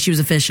feels like she was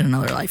a fish in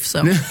another life.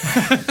 So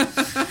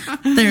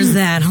there's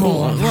that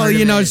whole. Well,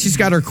 you know, she's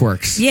got her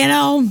quirks. You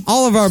know,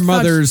 all of our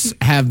mothers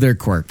have their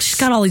quirks. She's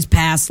got all these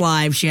past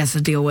lives she has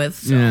to deal with.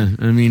 So. Yeah,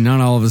 I mean, not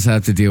all of us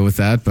have to deal with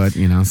that, but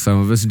you know, some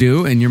of us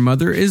do, and your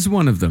mother is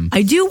one of them.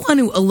 I do want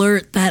to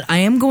alert that I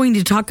am going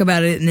to talk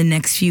about it in the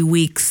next few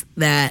weeks.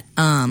 That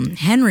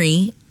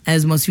Henry,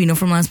 as most of you know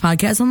from last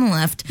podcast on the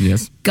left,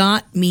 yes,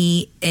 got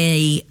me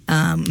a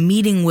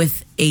meeting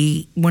with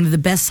one of the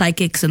best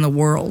psychics in the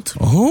world.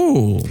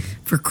 Oh,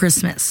 for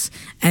Christmas,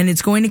 and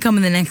it's going to come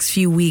in the next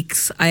few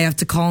weeks. I have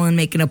to call and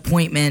make an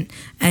appointment,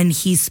 and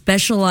he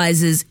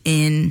specializes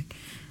in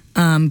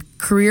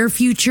career,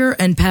 future,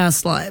 and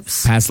past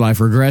lives. Past life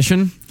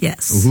regression.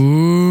 Yes.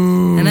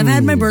 Ooh. And I've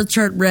had my birth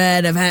chart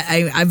read.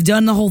 I've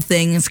done the whole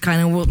thing. It's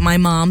kind of what my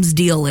mom's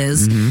deal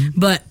is,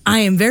 but I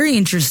am very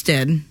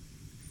interested.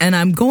 And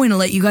I'm going to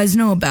let you guys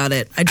know about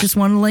it. I just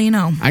want to let you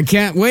know. I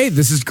can't wait.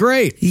 This is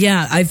great.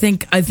 Yeah, I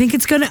think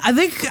it's gonna. I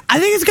think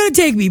it's gonna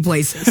take me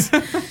places.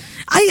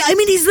 I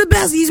mean, he's the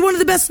best. He's one of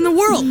the best in the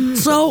world.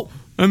 So.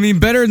 I mean,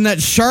 better than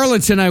that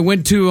charlatan I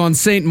went to on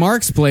St.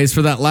 Mark's Place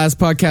for that last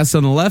podcast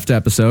on the left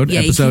episode. Yeah,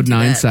 episode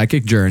 9,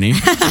 Psychic Journey.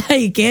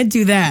 You can't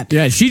do that.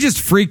 Yeah, she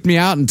just freaked me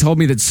out and told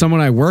me that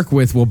someone I work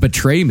with will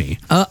betray me.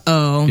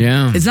 Uh-oh.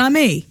 Yeah. It's not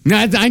me.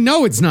 I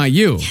know it's not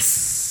you.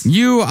 Yes.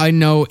 I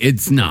know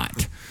it's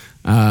not.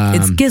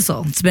 It's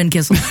Kissel. It's Ben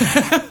Kissel.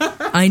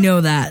 I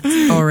know that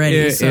already.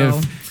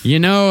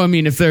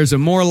 If there's a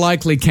more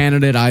likely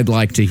candidate, I'd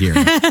like to hear.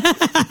 All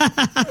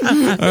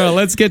right,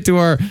 let's get to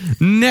our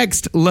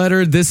next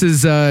letter. This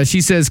is,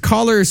 she says,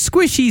 call her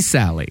Squishy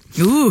Sally.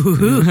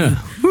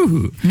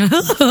 Ooh.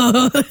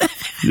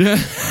 Yeah.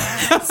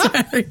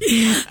 Sorry.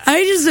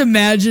 I just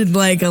imagined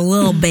like a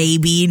little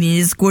baby and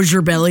you squish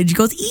her belly and she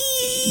goes,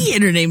 ee,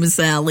 and her name is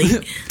Sally.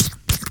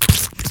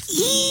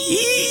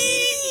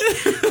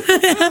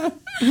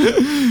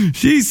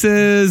 She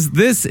says,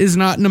 this is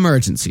not an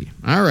emergency.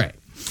 All right.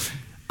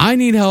 I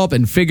need help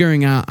in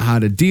figuring out how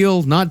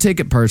to not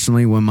take it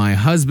personally when my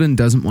husband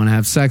doesn't want to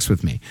have sex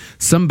with me.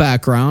 Some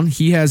background,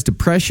 he has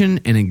depression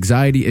and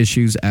anxiety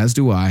issues, as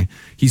do I.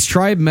 He's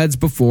tried meds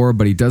before,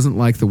 but he doesn't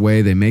like the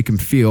way they make him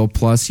feel,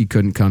 plus he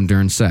couldn't come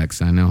during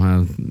sex. I know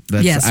how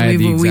that's... Yes,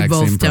 we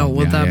both dealt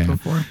with that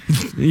before.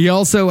 He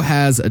also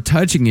has a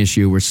touching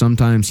issue where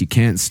sometimes he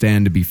can't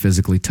stand to be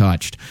physically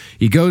touched.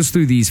 He goes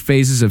through these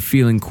phases of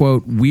feeling,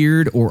 quote,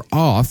 weird or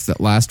off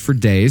that last for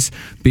days.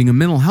 Being a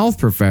mental health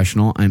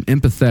professional, I'm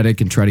empathetic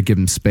empathetic and try to give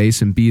him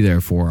space and be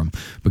there for him.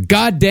 But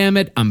god damn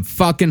it, I'm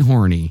fucking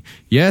horny.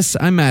 Yes,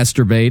 I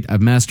masturbate.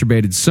 I've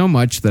masturbated so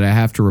much that I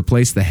have to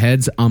replace the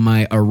heads on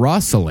my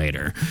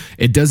Aroscillator.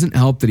 It doesn't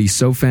help that he's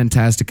so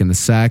fantastic in the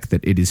sack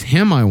that it is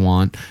him I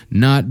want,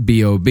 not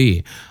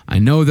B.O.B. I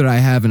know that I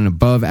have an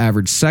above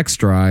average sex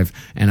drive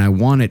and I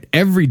want it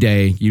every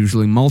day,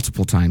 usually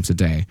multiple times a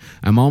day.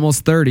 I'm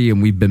almost 30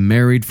 and we've been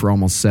married for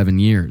almost 7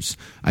 years.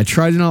 I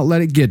try to not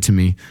let it get to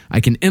me. I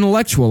can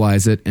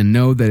intellectualize it and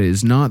know that it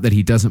is not that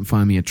he doesn't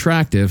find me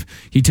attractive.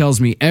 He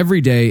tells me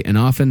every day and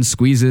often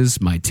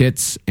squeezes my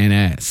tits and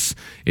ass.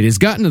 It has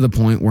gotten to the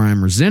point where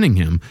I'm resenting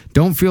him,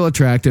 don't feel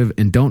attractive,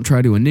 and don't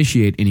try to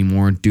initiate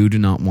anymore due to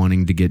not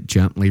wanting to get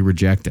gently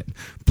rejected.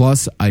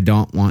 Plus, I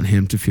don't want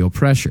him to feel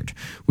pressured.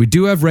 We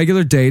do have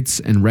regular dates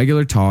and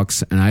regular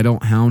talks, and I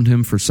don't hound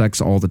him for sex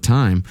all the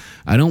time.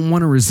 I don't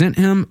want to resent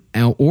him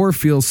or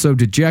feel so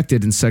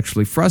dejected and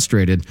sexually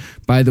frustrated.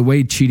 By the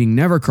way, cheating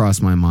never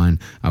crossed my mind.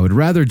 I would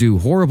rather do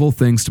horrible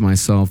things to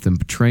myself than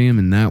betray him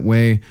in that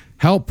way.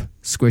 Help,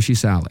 Squishy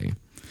Sally.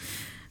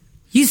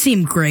 You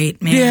seem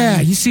great, man.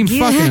 Yeah, you seem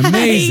fucking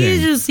amazing. You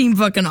just seem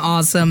fucking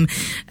awesome.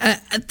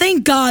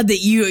 Thank God that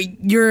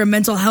you're a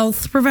mental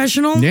health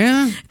professional.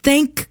 Yeah.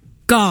 Thank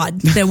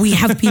God that we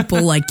have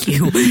people like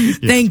you. Yeah.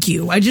 Thank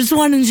you. I just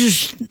want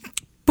to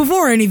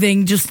before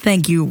anything, just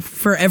thank you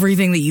for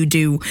everything that you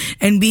do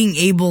and being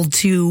able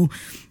to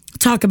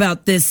talk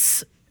about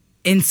this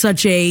in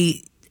such an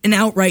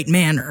outright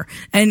manner.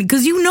 And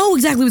because you know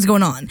exactly what's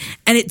going on.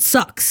 And it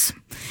sucks.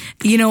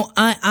 You know,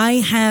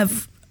 I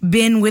have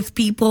been with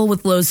people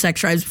with low sex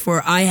drives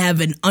before. I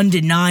have an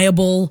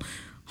undeniable,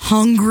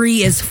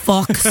 hungry as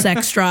fuck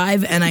sex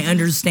drive, and I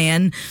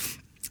understand.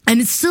 And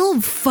it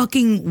still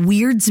fucking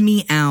weirds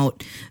me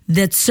out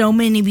that so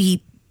many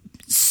people,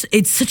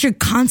 it's such a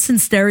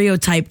constant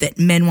stereotype that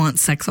men want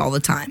sex all the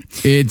time.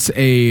 It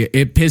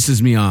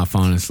pisses me off,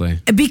 honestly.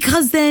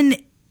 Because then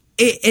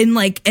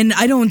and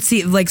I don't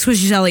see like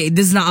Squishy Sally.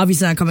 This is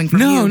obviously not coming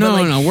from you.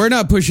 No. We're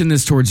not pushing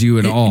this towards you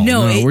at all.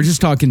 No, we're just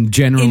talking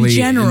generally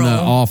in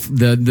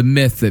the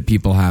myth that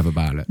people have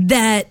about it.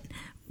 That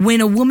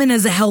when a woman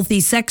has a healthy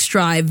sex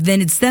drive,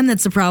 then it's them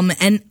that's the problem.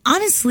 And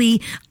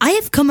honestly, I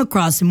have come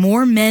across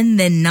more men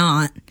than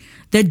not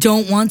that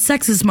don't want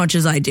sex as much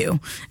as I do.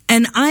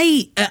 And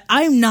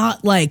I'm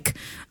not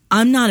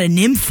a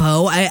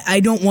nympho. I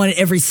don't want it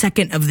every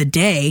second of the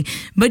day.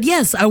 But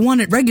yes, I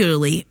want it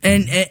regularly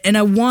and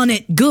I want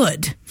it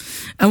good.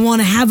 I want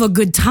to have a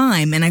good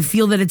time. And I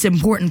feel that it's an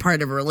important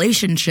part of a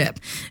relationship,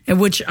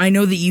 which I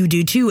know that you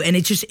do too. And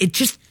it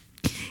just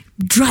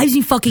drives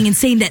me fucking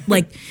insane that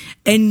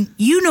and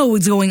you know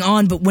what's going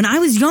on. But when I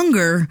was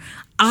younger,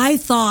 I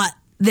thought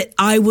that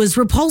I was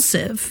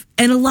repulsive.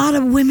 And a lot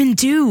of women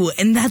do.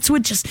 And that's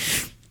what just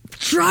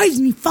drives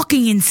me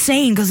fucking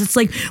insane, because it's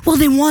like, well,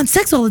 they want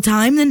sex all the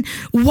time, then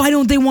why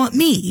don't they want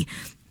me?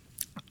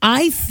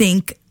 I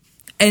think,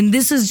 and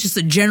this is just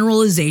a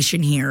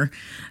generalization here,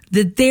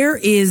 that there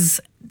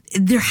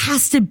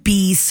has to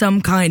be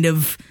some kind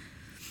of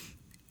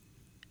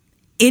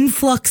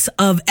influx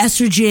of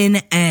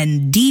estrogen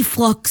and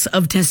deflux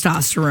of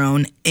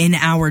testosterone in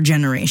our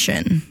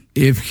generation.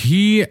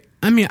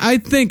 I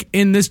think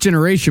in this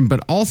generation,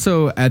 but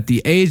also at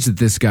the age that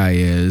this guy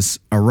is,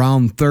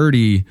 around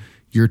 30,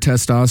 your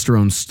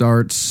testosterone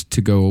starts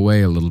to go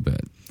away a little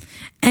bit.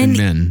 And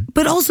men.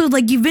 But also,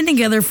 you've been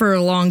together for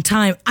a long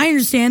time. I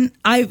understand.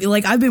 I've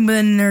been with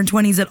in their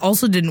 20s that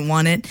also didn't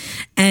want it.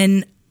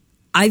 And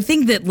I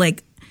think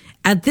that,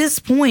 at this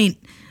point,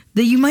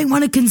 that you might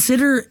want to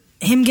consider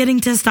him getting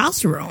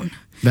testosterone.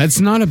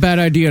 That's not a bad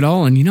idea at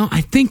all. And,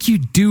 I think you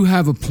do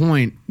have a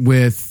point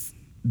with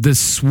the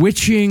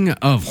switching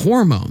of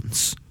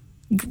hormones.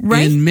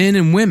 Right? In men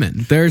and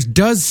women. There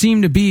does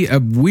seem to be a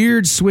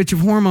weird switch of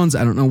hormones.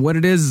 I don't know what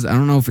it is. I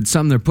don't know if it's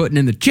something they're putting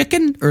in the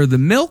chicken or the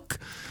milk.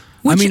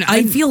 Which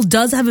I feel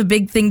does have a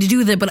big thing to do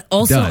with it, but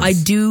also I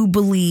do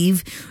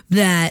believe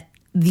that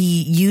the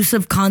use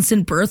of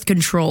constant birth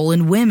control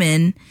in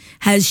women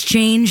has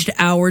changed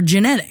our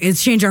genetics.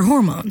 It's changed our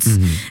hormones.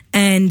 Mm-hmm.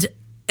 And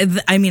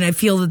I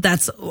feel that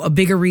that's a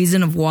bigger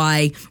reason of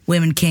why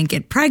women can't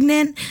get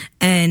pregnant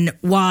and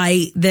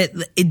why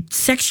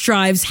sex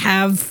drives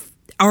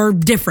are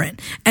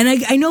different. And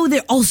I know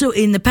that also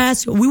in the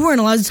past, we weren't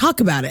allowed to talk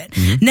about it.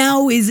 Mm-hmm.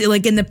 Now is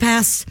in the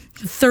past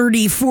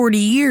 30, 40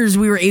 years,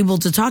 we were able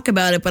to talk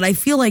about it. But I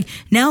feel like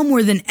now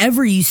more than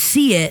ever, you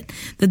see it,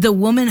 that the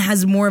woman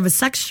has more of a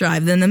sex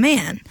drive than the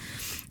man.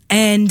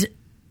 And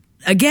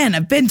again,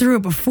 I've been through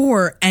it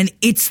before, and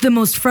it's the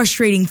most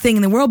frustrating thing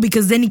in the world,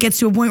 because then it gets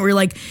to a point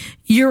where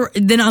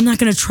then I'm not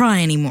going to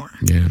try anymore.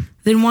 Yeah.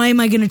 Then why am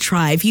I going to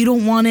try? If you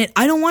don't want it,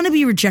 I don't want to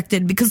be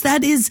rejected, because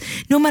that is,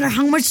 no matter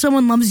how much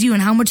someone loves you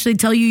and how much they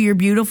tell you you're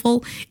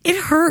beautiful, it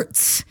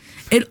hurts.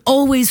 It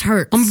always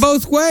hurts. On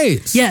both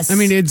ways. Yes.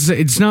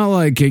 It's not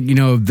like,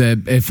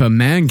 that if a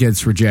man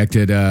gets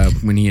rejected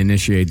when he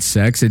initiates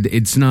sex,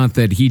 it's not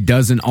that he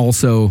doesn't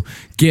also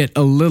get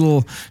a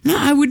little, no,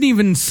 I wouldn't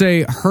even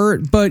say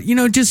hurt, but,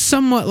 just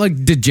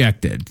somewhat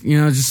dejected.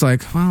 Just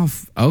well,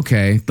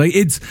 okay.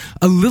 It's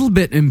a little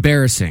bit embarrassing.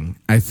 embarrassing.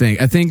 I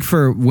think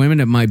for women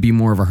it might be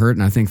more of a hurt,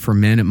 and I think for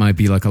men it might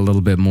be like a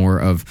little bit more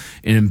of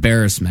an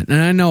embarrassment.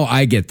 And I know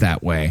I get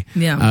that way.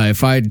 Yeah.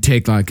 If I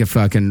take like a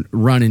fucking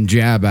run and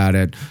jab at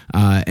it,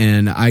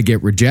 and I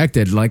get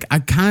rejected, like I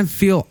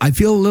feel a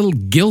little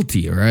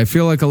guilty, or I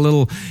feel like a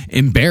little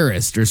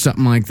embarrassed or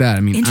something like that.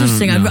 I mean,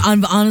 interesting. I don't know.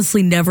 I've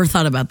honestly never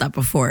thought about that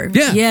before.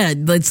 Yeah,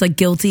 it's like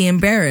guilty,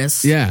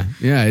 embarrassed. Yeah.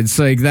 It's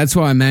like that's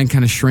why a man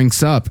kind of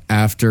shrinks up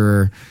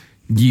after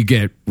you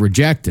get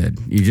rejected.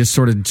 You just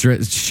sort of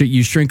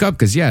you shrink up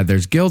because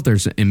there's guilt,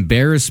 there's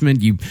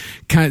embarrassment. You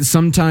kind of,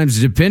 sometimes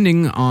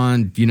depending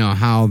on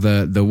how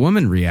the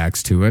woman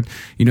reacts to it,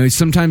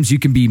 sometimes you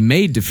can be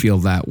made to feel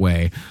that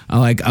way,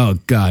 like, oh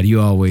God,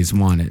 you always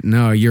want it.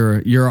 No,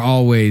 you're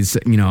always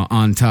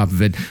on top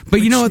of it.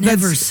 But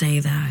never say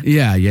that.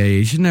 Yeah.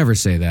 You should never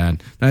say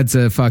that. That's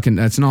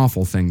an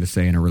awful thing to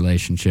say in a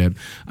relationship.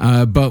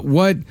 But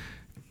what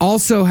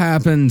also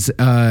happens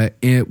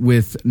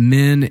with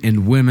men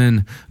and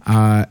women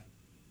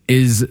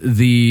is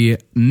the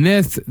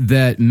myth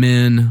that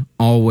men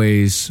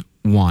always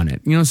want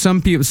it.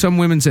 Some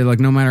women say, like,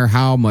 no matter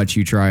how much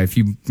you try, if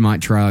you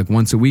might try like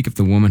once a week, if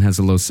the woman has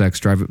a low sex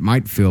drive, it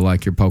might feel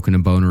like you're poking a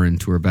boner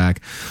into her back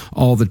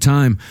all the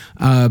time.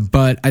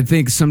 But I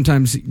think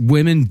sometimes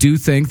women do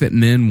think that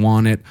men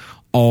want it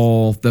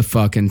all the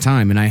fucking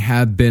time. And I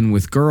have been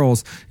with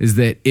girls is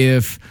that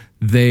if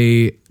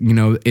they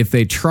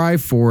try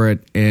for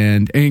it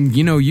and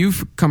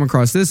you've come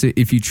across this,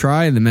 if you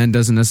try and the man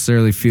doesn't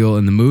necessarily feel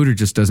in the mood or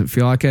just doesn't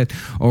feel like it,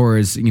 or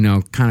is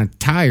kind of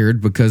tired,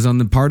 because on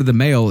the part of the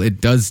male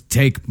it does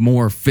take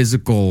more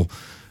physical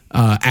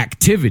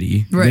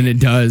activity than it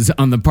does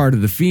on the part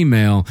of the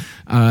female.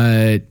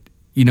 I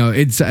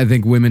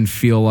think women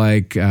feel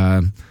like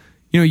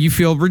you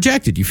feel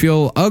rejected, you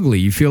feel ugly,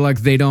 you feel like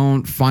they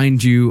don't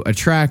find you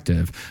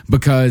attractive,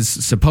 because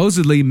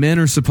supposedly men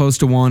are supposed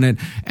to want it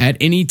at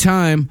any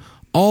time,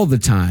 all the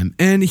time.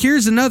 And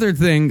here's another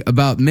thing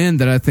about men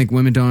that I think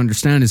women don't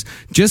understand is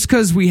just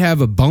because we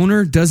have a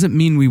boner doesn't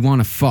mean we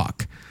want to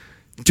fuck.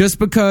 Just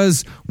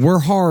because we're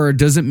hard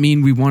doesn't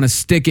mean we want to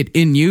stick it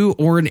in you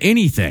or in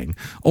anything.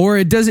 Or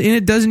it doesn't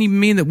even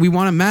mean that we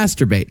want to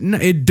masturbate. No,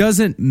 it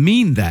doesn't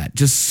mean that.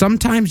 Just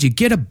sometimes you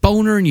get a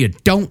boner and you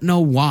don't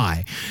know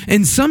why.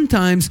 And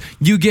sometimes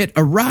you get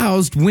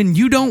aroused when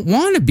you don't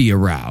want to be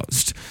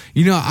aroused.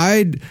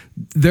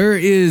 There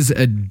is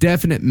a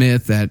definite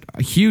myth, a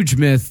huge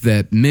myth,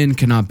 that men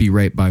cannot be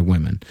raped by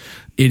women.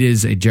 It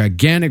is a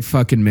gigantic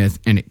fucking myth,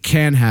 and it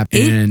can happen.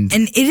 And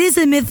it is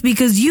a myth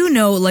because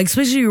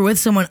especially you're with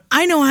someone,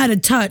 I know how to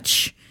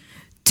touch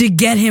to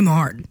get him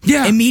hard.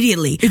 Yeah.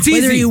 Immediately. It's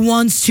whether easy. he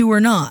wants to or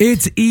not.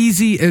 It's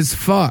easy as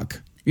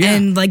fuck. Yeah.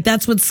 And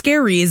that's what's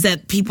scary is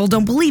that people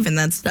don't believe in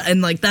that stuff.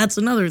 And that's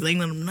another thing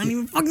that I'm not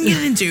even fucking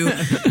getting into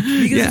because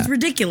it's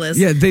ridiculous.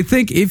 Yeah, they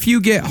think if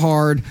you get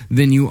hard,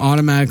 then you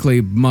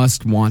automatically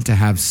must want to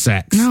have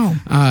sex. No,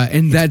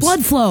 and that's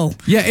blood flow.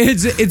 Yeah,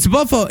 it's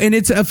blood flow, and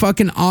it's a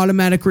fucking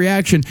automatic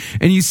reaction.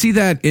 And you see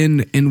that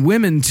in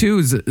women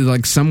too.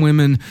 Like some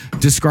women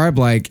describe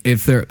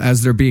if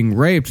they're being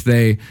raped,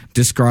 they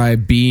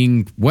describe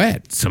being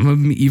wet. Some of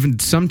them even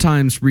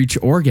sometimes reach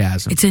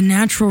orgasm. It's a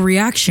natural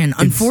reaction,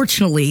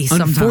 unfortunately.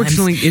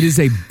 Unfortunately, it is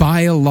a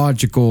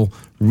biological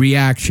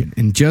reaction.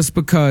 And just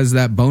because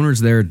that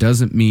boner's there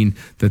doesn't mean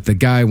that the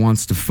guy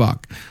wants to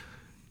fuck.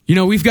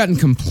 We've gotten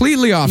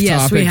completely off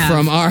topic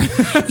from our...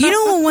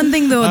 One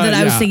thing, though, that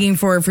I was thinking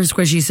for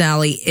Squishy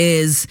Sally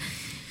is...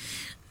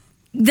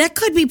 That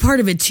could be part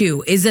of it,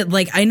 too. Is that,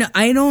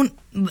 I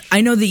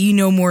know that you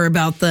know more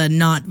about the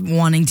not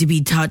wanting to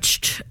be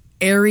touched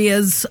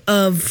areas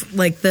of,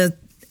 the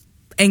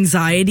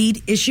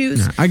anxiety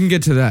issues. I can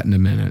get to that in a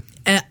minute.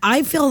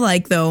 I feel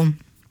like, though,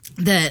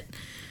 that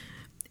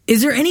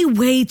is there any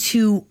way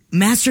to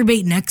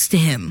masturbate next to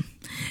him?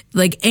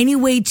 Any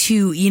way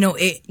to,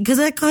 because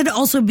that could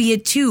also be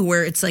it, too,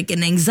 where it's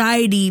an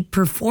anxiety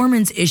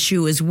performance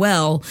issue as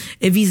well.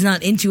 If he's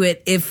not into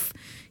it, if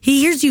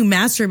he hears you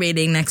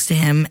masturbating next to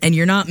him and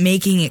you're not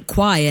making it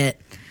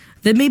quiet,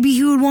 then maybe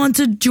he would want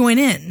to join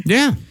in.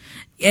 Yeah.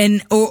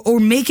 And,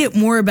 or make it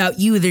more about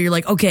you that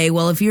you're okay,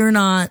 well, if you're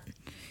not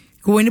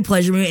going to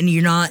pleasure me and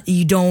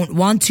you don't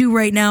want to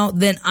right now,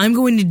 then I'm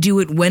going to do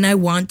it when I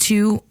want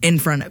to in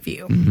front of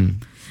you. Mm-hmm.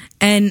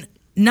 And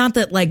not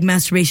that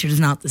masturbation is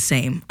not the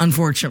same,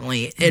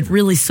 unfortunately. It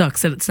really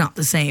sucks that it's not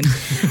the same.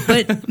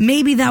 But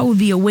maybe that would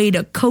be a way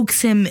to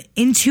coax him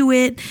into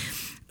it.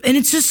 And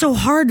it's just so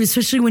hard,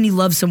 especially when you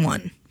love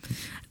someone.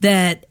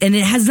 And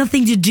it has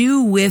nothing to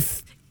do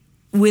with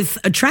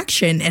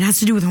attraction. It has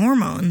to do with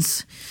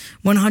hormones,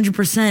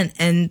 100%.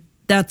 And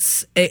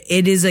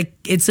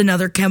it's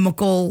another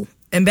chemical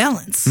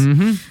imbalance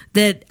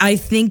that I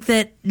think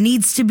that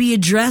needs to be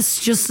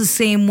addressed just the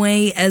same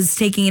way as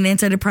taking an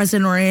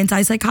antidepressant or an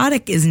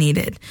antipsychotic is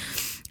needed.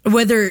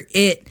 Whether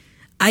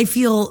I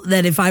feel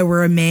that if I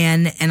were a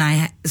man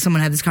and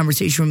someone had this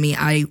conversation with me,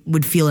 I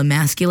would feel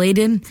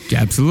emasculated.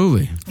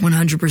 Absolutely.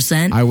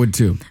 100%. I would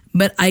too.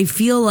 But I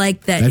feel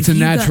like that. That's a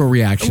natural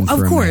reaction for a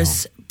male. Of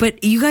course.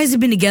 But you guys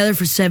have been together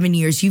for 7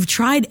 years. You've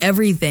tried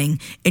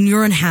everything and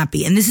you're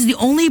unhappy. And this is the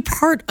only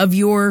part of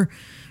your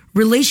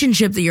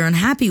relationship that you're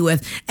unhappy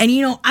with. And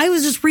I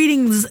was just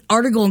reading this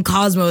article in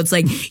Cosmo. It's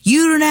like,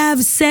 you don't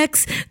have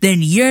sex, then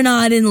you're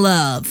not in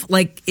love.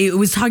 Like, it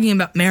was talking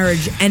about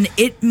marriage, and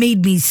it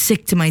made me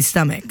sick to my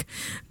stomach,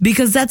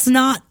 because that's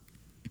not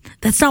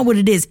what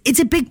it is.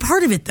 It's a big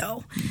part of it,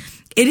 though.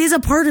 It is a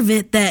part of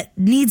it that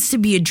needs to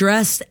be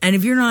addressed. And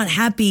if you're not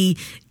happy,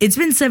 it's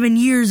been 7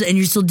 years and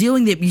you're still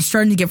dealing with it, you're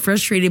starting to get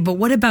frustrated. But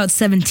what about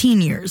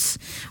 17 years?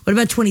 What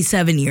about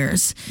 27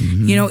 years?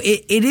 Mm-hmm.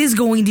 It is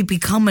going to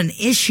become an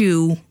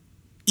issue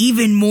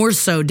even more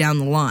so down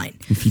the line.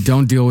 If you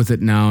don't deal with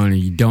it now and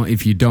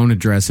if you don't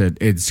address it,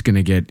 it's going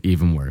to get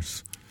even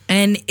worse.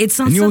 And it's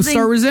not and you'll something,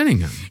 start resenting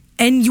him.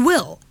 And you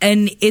will.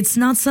 And it's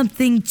not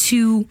something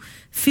to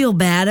feel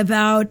bad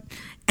about.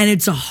 And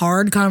it's a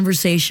hard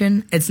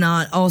conversation. It's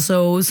not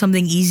also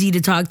something easy to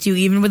talk to,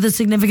 even with a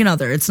significant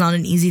other. It's not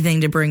an easy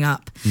thing to bring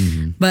up.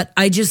 Mm-hmm. But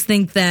I just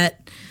think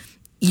that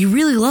you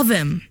really love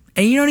him.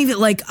 And you don't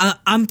even,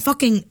 I'm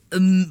fucking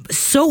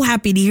so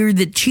happy to hear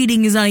that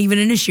cheating is not even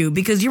an issue.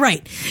 Because you're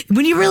right.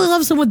 When you really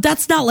love someone,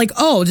 that's not like,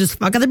 oh, just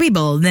fuck other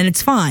people, and then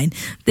it's fine.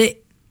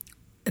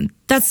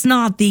 That's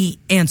not the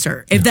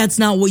answer. If that's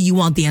not what you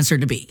want the answer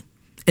to be,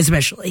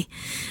 especially.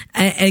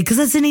 Because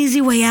that's an easy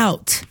way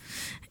out.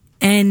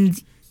 And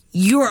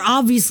you're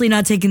obviously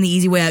not taking the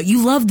easy way out.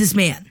 You love this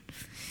man.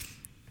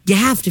 You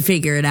have to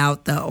figure it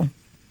out, though.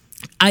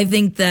 I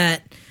think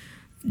that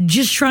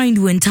just trying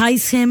to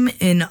entice him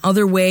in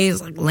other ways,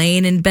 like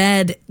laying in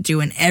bed,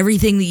 doing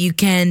everything that you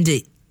can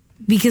to,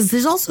 because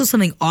there's also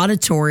something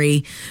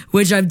auditory,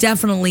 which I've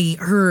definitely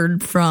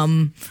heard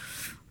from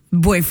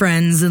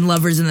boyfriends and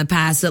lovers in the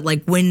past, that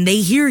like when they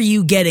hear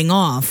you getting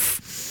off,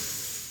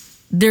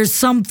 there's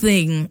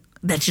something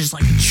that just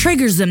like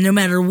triggers them no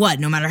matter what,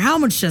 no matter how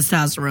much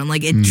testosterone,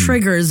 like it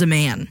triggers a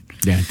man.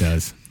 Yeah, it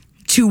does.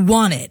 To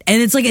want it.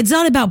 And it's like, it's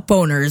not about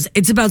boners.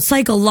 It's about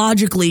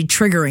psychologically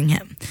triggering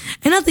him.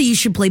 And not that you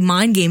should play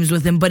mind games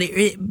with him, but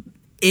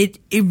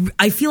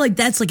I feel like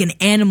that's like an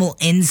animal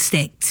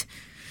instinct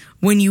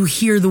when you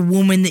hear the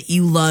woman that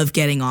you love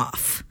getting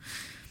off.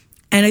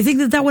 And I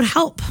think that would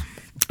help.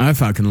 I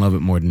fucking love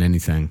it more than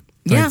anything.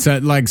 Yeah.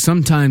 Like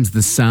sometimes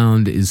the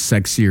sound is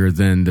sexier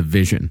than the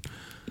vision.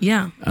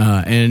 Yeah.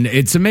 And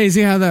it's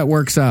amazing how that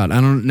works out.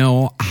 I don't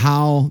know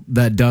how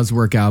that does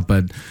work out,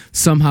 but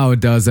somehow it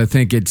does. I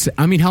think it's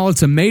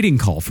a mating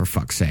call, for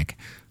fuck's sake.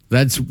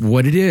 That's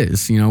what it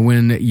is.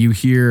 When you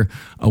hear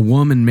a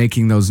woman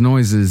making those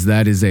noises,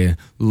 that is a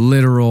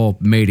literal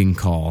mating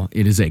call.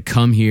 It is a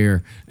come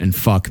here and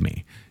fuck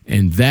me.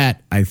 And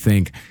that, I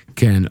think,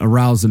 can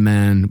arouse a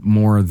man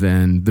more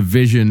than the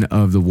vision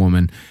of the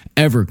woman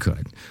ever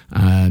could.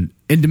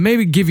 And to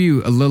maybe give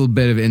you a little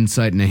bit of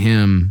insight into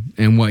him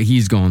and what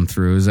he's going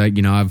through is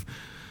that,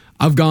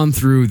 I've gone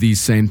through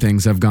these same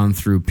things. I've gone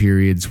through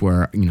periods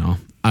where,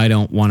 I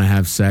don't want to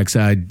have sex.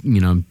 I,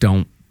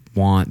 don't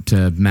want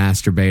to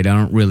masturbate. I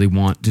don't really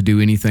want to do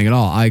anything at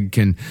all. I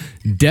can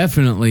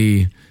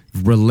definitely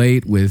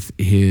relate with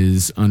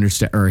his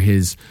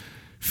his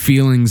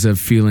feelings of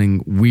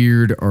feeling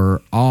weird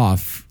or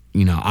off.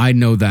 I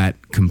know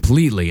that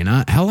completely. And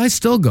I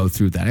still go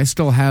through that. I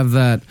still have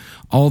that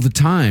all the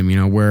time,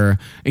 where,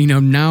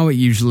 now it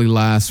usually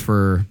lasts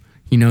for,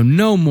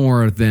 no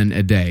more than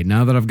a day.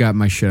 Now that I've got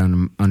my shit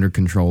under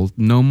control,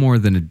 no more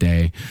than a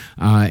day.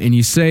 And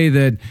you say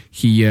that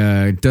he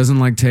doesn't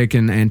like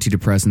taking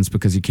antidepressants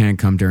because he can't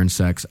come during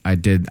sex.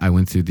 I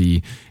went through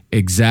the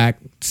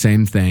exact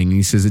same thing.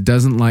 He says he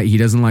doesn't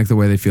like the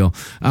way they feel.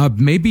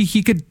 Maybe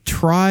he could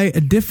try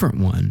a different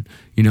one.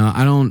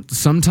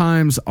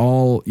 Sometimes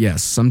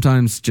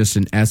just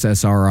an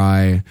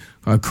SSRI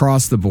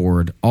across the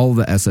board, all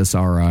the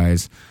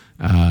SSRIs,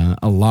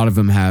 a lot of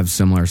them have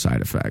similar side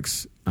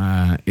effects.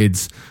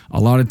 It's a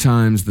lot of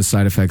times the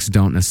side effects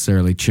don't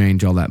necessarily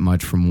change all that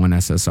much from one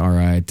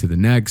SSRI to the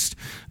next,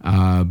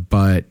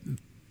 but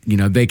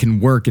they can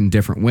work in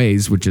different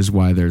ways, which is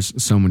why there's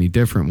so many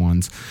different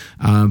ones.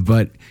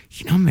 But,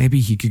 maybe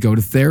he could go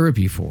to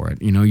therapy for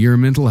it. You're a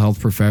mental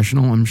health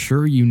professional. I'm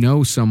sure you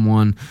know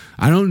someone.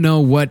 I don't know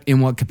in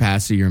what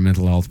capacity you're a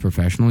mental health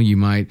professional. You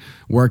might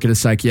work at a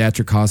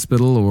psychiatric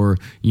hospital, or,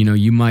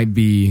 you might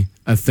be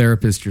a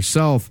therapist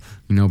yourself.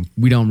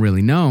 We don't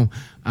really know.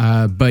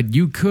 But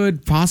you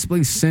could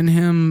possibly send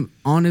him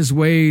on his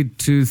way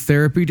to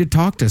therapy to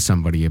talk to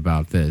somebody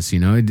about this.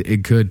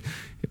 It could,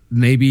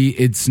 maybe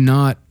it's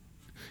not,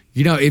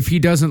 if he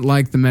doesn't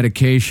like the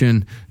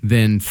medication,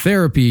 then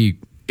therapy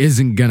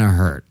isn't going to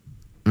hurt.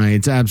 Right?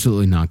 It's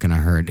absolutely not going to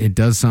hurt. It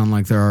does sound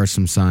like there are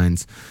some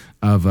signs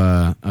of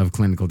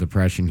clinical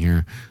depression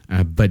here.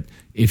 But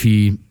if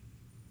he,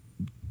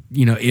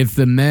 if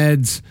the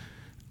meds,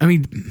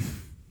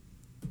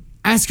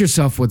 ask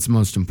yourself what's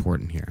most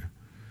important here.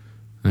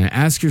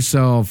 Ask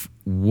yourself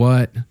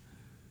what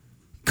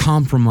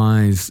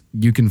compromise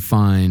you can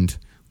find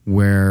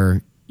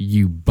where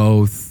you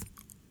both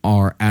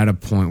are at a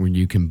point where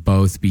you can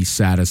both be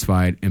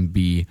satisfied and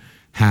be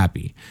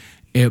happy.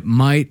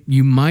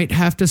 You might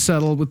have to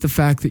settle with the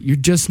fact that you're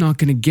just not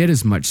going to get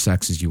as much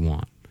sex as you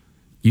want.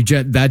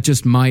 That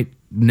just might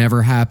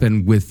never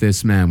happen with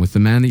this man, with the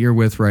man that you're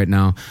with right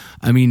now.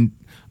 I mean,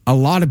 a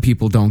lot of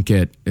people don't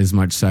get as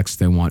much sex as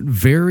they want.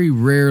 Very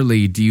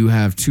rarely do you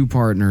have two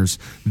partners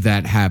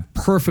that have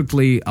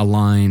perfectly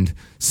aligned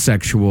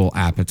sexual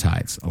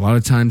appetites. A lot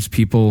of times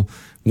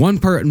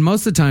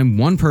most of the time,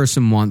 one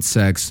person wants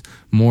sex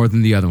more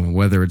than the other one,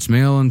 whether it's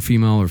male and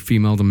female or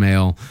female to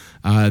male.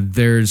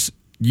 There's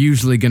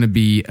usually going to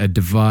be a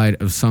divide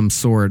of some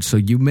sort. So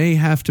you may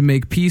have to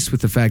make peace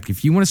with the fact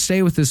if you want to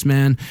stay with this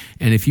man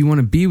and if you want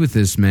to be with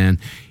this man,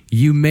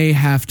 you may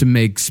have to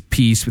make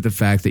peace with the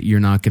fact that you're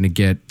not going to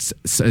get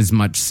as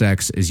much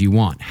sex as you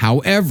want.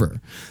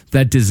 However,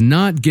 that does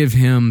not give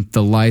him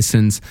the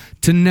license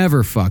to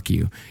never fuck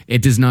you.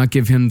 It does not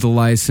give him the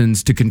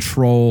license to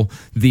control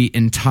the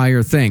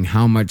entire thing,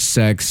 how much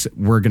sex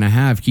we're going to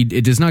have.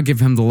 It does not give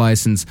him the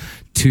license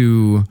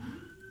to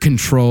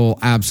control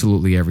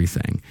absolutely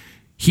everything.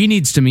 He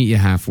needs to meet you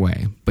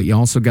halfway, but you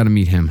also got to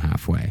meet him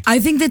halfway. I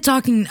think that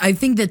talking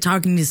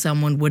to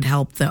someone would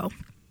help, though.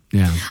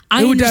 Yeah,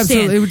 I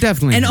understand. It would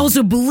definitely. And help.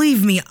 also,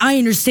 believe me, I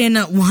understand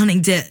not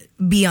wanting to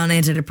be on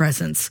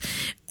antidepressants.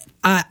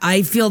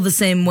 I feel the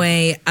same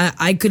way.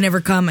 I could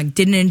never come. I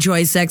didn't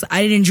enjoy sex.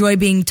 I didn't enjoy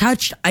being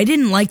touched. I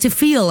didn't like to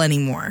feel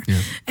anymore.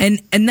 Yeah.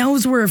 And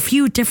those were a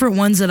few different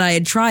ones that I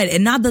had tried.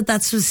 And not that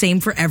that's the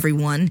same for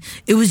everyone.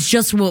 It was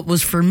just what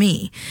was for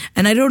me.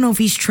 And I don't know if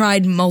he's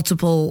tried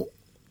multiple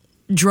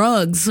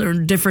drugs or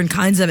different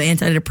kinds of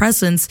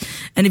antidepressants.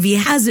 And if he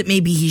hasn't,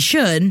 maybe he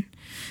should.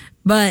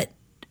 But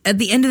at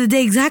the end of the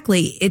day,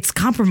 exactly, it's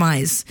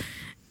compromise.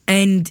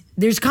 And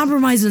there's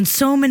compromise on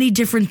so many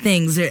different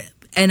things.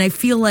 And I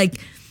feel like,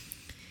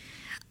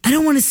 I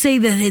don't want to say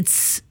that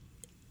it's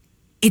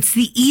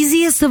the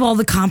easiest of all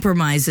the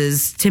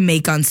compromises to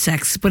make on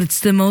sex, but it's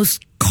the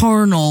most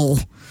carnal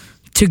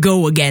to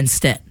go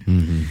against it.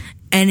 Mm-hmm.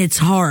 And it's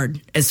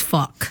hard as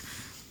fuck.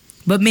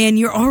 But man,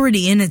 you're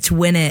already in it to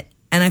win it.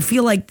 And I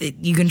feel like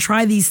that you can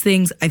try these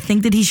things. I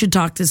think that he should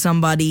talk to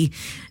somebody.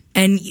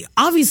 And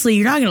obviously,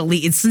 you're not going to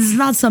leave. It's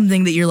not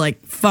something that you're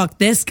like, fuck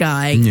this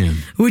guy,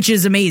 which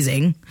is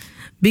amazing.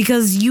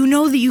 Because you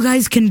know that you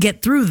guys can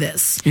get through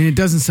this. And it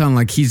doesn't sound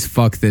like he's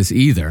fuck this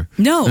either.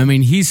 No. I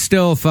mean, he's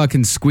still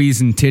fucking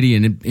squeezing titty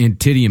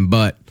and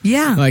butt.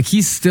 Yeah. Like,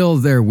 he's still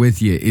there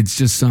with you. It's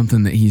just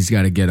something that he's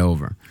got to get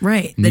over.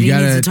 Right. That he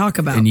needs to talk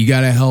about. And you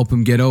got to help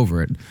him get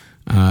over it.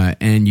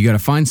 And you got to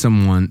find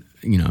someone,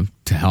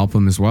 to help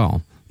him as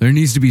well. There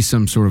needs to be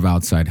some sort of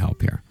outside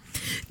help here.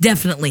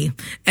 Definitely.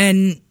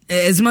 And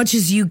as much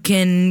as you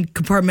can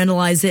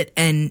compartmentalize it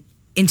and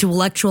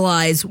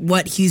intellectualize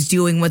what he's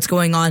doing, what's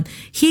going on,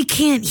 he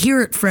can't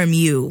hear it from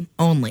you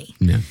only.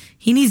 Yeah.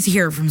 He needs to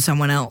hear it from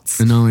someone else.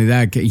 And not only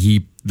that,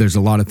 there's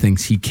a lot of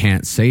things he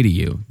can't say to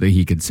you that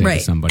he could say to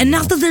somebody and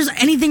else. not that there's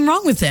anything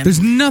wrong with him.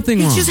 There's nothing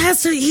wrong.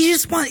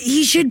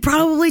 He should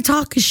probably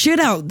talk his shit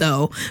out,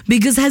 though,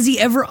 because has he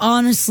ever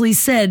honestly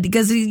said,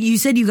 because you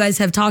said you guys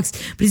have talks,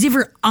 but has he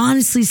ever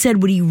honestly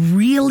said what he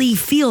really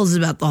feels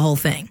about the whole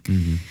thing?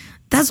 Mm-hmm.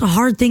 That's a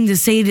hard thing to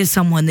say to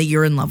someone that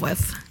you're in love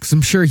with. Because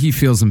I'm sure he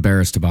feels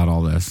embarrassed about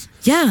all this.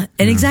 Yeah,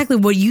 and exactly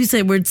what you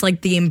said, where it's like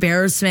the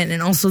embarrassment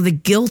and also the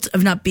guilt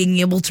of not being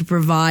able to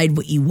provide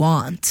what you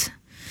want.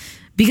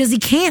 Because he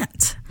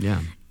can't.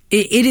 Yeah.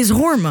 It is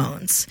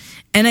hormones.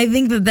 And I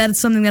think that that's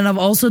something that I've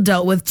also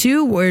dealt with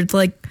too, where it's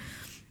like,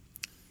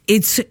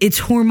 it's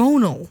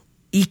hormonal.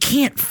 You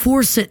can't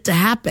force it to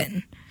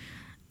happen.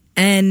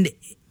 And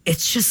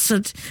it's just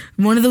such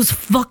one of those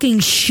fucking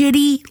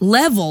shitty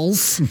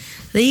levels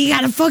that you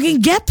gotta fucking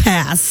get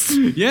past.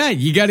 Yeah,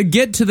 you gotta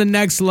get to the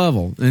next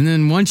level. And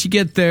then once you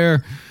get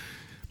there,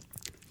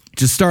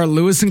 just start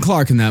Lewis and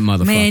Clark in that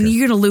motherfucker. Man,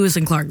 you're gonna Lewis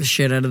and Clark the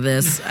shit out of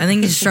this. I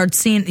think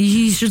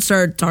you should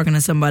start talking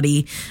to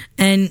somebody.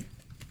 And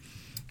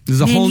this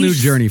is a whole new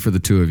journey for the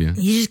two of you.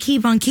 You just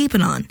keep on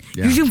keeping on.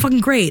 Yeah. You're doing fucking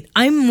great.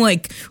 I'm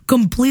like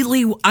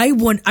completely, I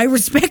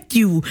respect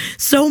you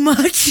so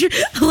much.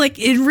 Like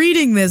in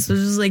reading this, I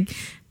was just like,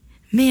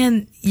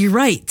 man, you're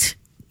right.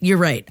 You're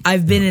right.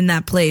 I've been in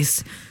that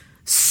place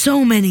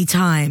so many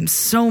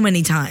times.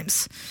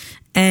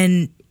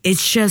 And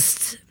it's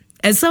just,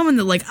 as someone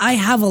that like, I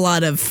have a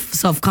lot of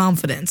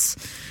self-confidence,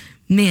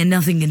 man,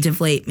 nothing can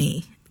deflate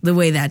me the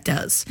way that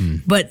does.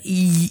 But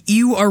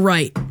you are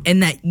right in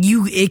that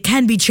it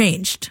can be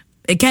changed.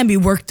 It can be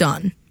worked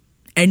on.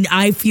 And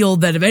I feel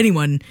that if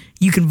anyone,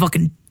 you can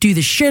fucking do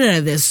the shit out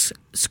of this,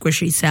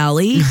 Squishy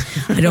Sally.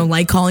 I don't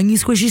like calling you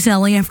Squishy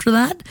Sally after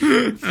that.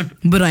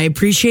 But I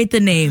appreciate the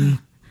name.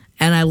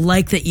 And I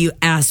like that you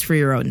asked for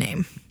your own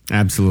name.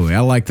 Absolutely.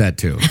 I like that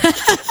too.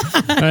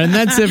 All right, and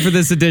that's it for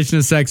this edition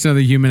of Sex and Other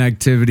Human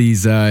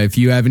Activities. If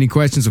you have any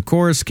questions, of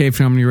course,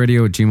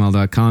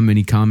 cavecomedyradio@gmail.com.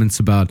 Any comments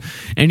about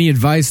any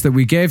advice that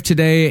we gave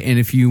today, and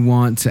if you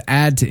want to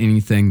add to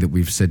anything that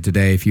we've said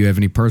today, if you have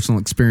any personal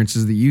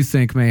experiences that you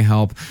think may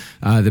help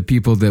the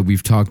people that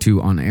we've talked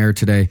to on air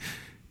today,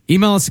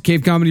 email us at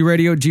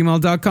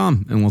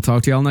cavecomedyradio@gmail.com, and we'll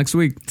talk to y'all next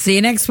week. See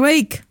you next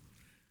week.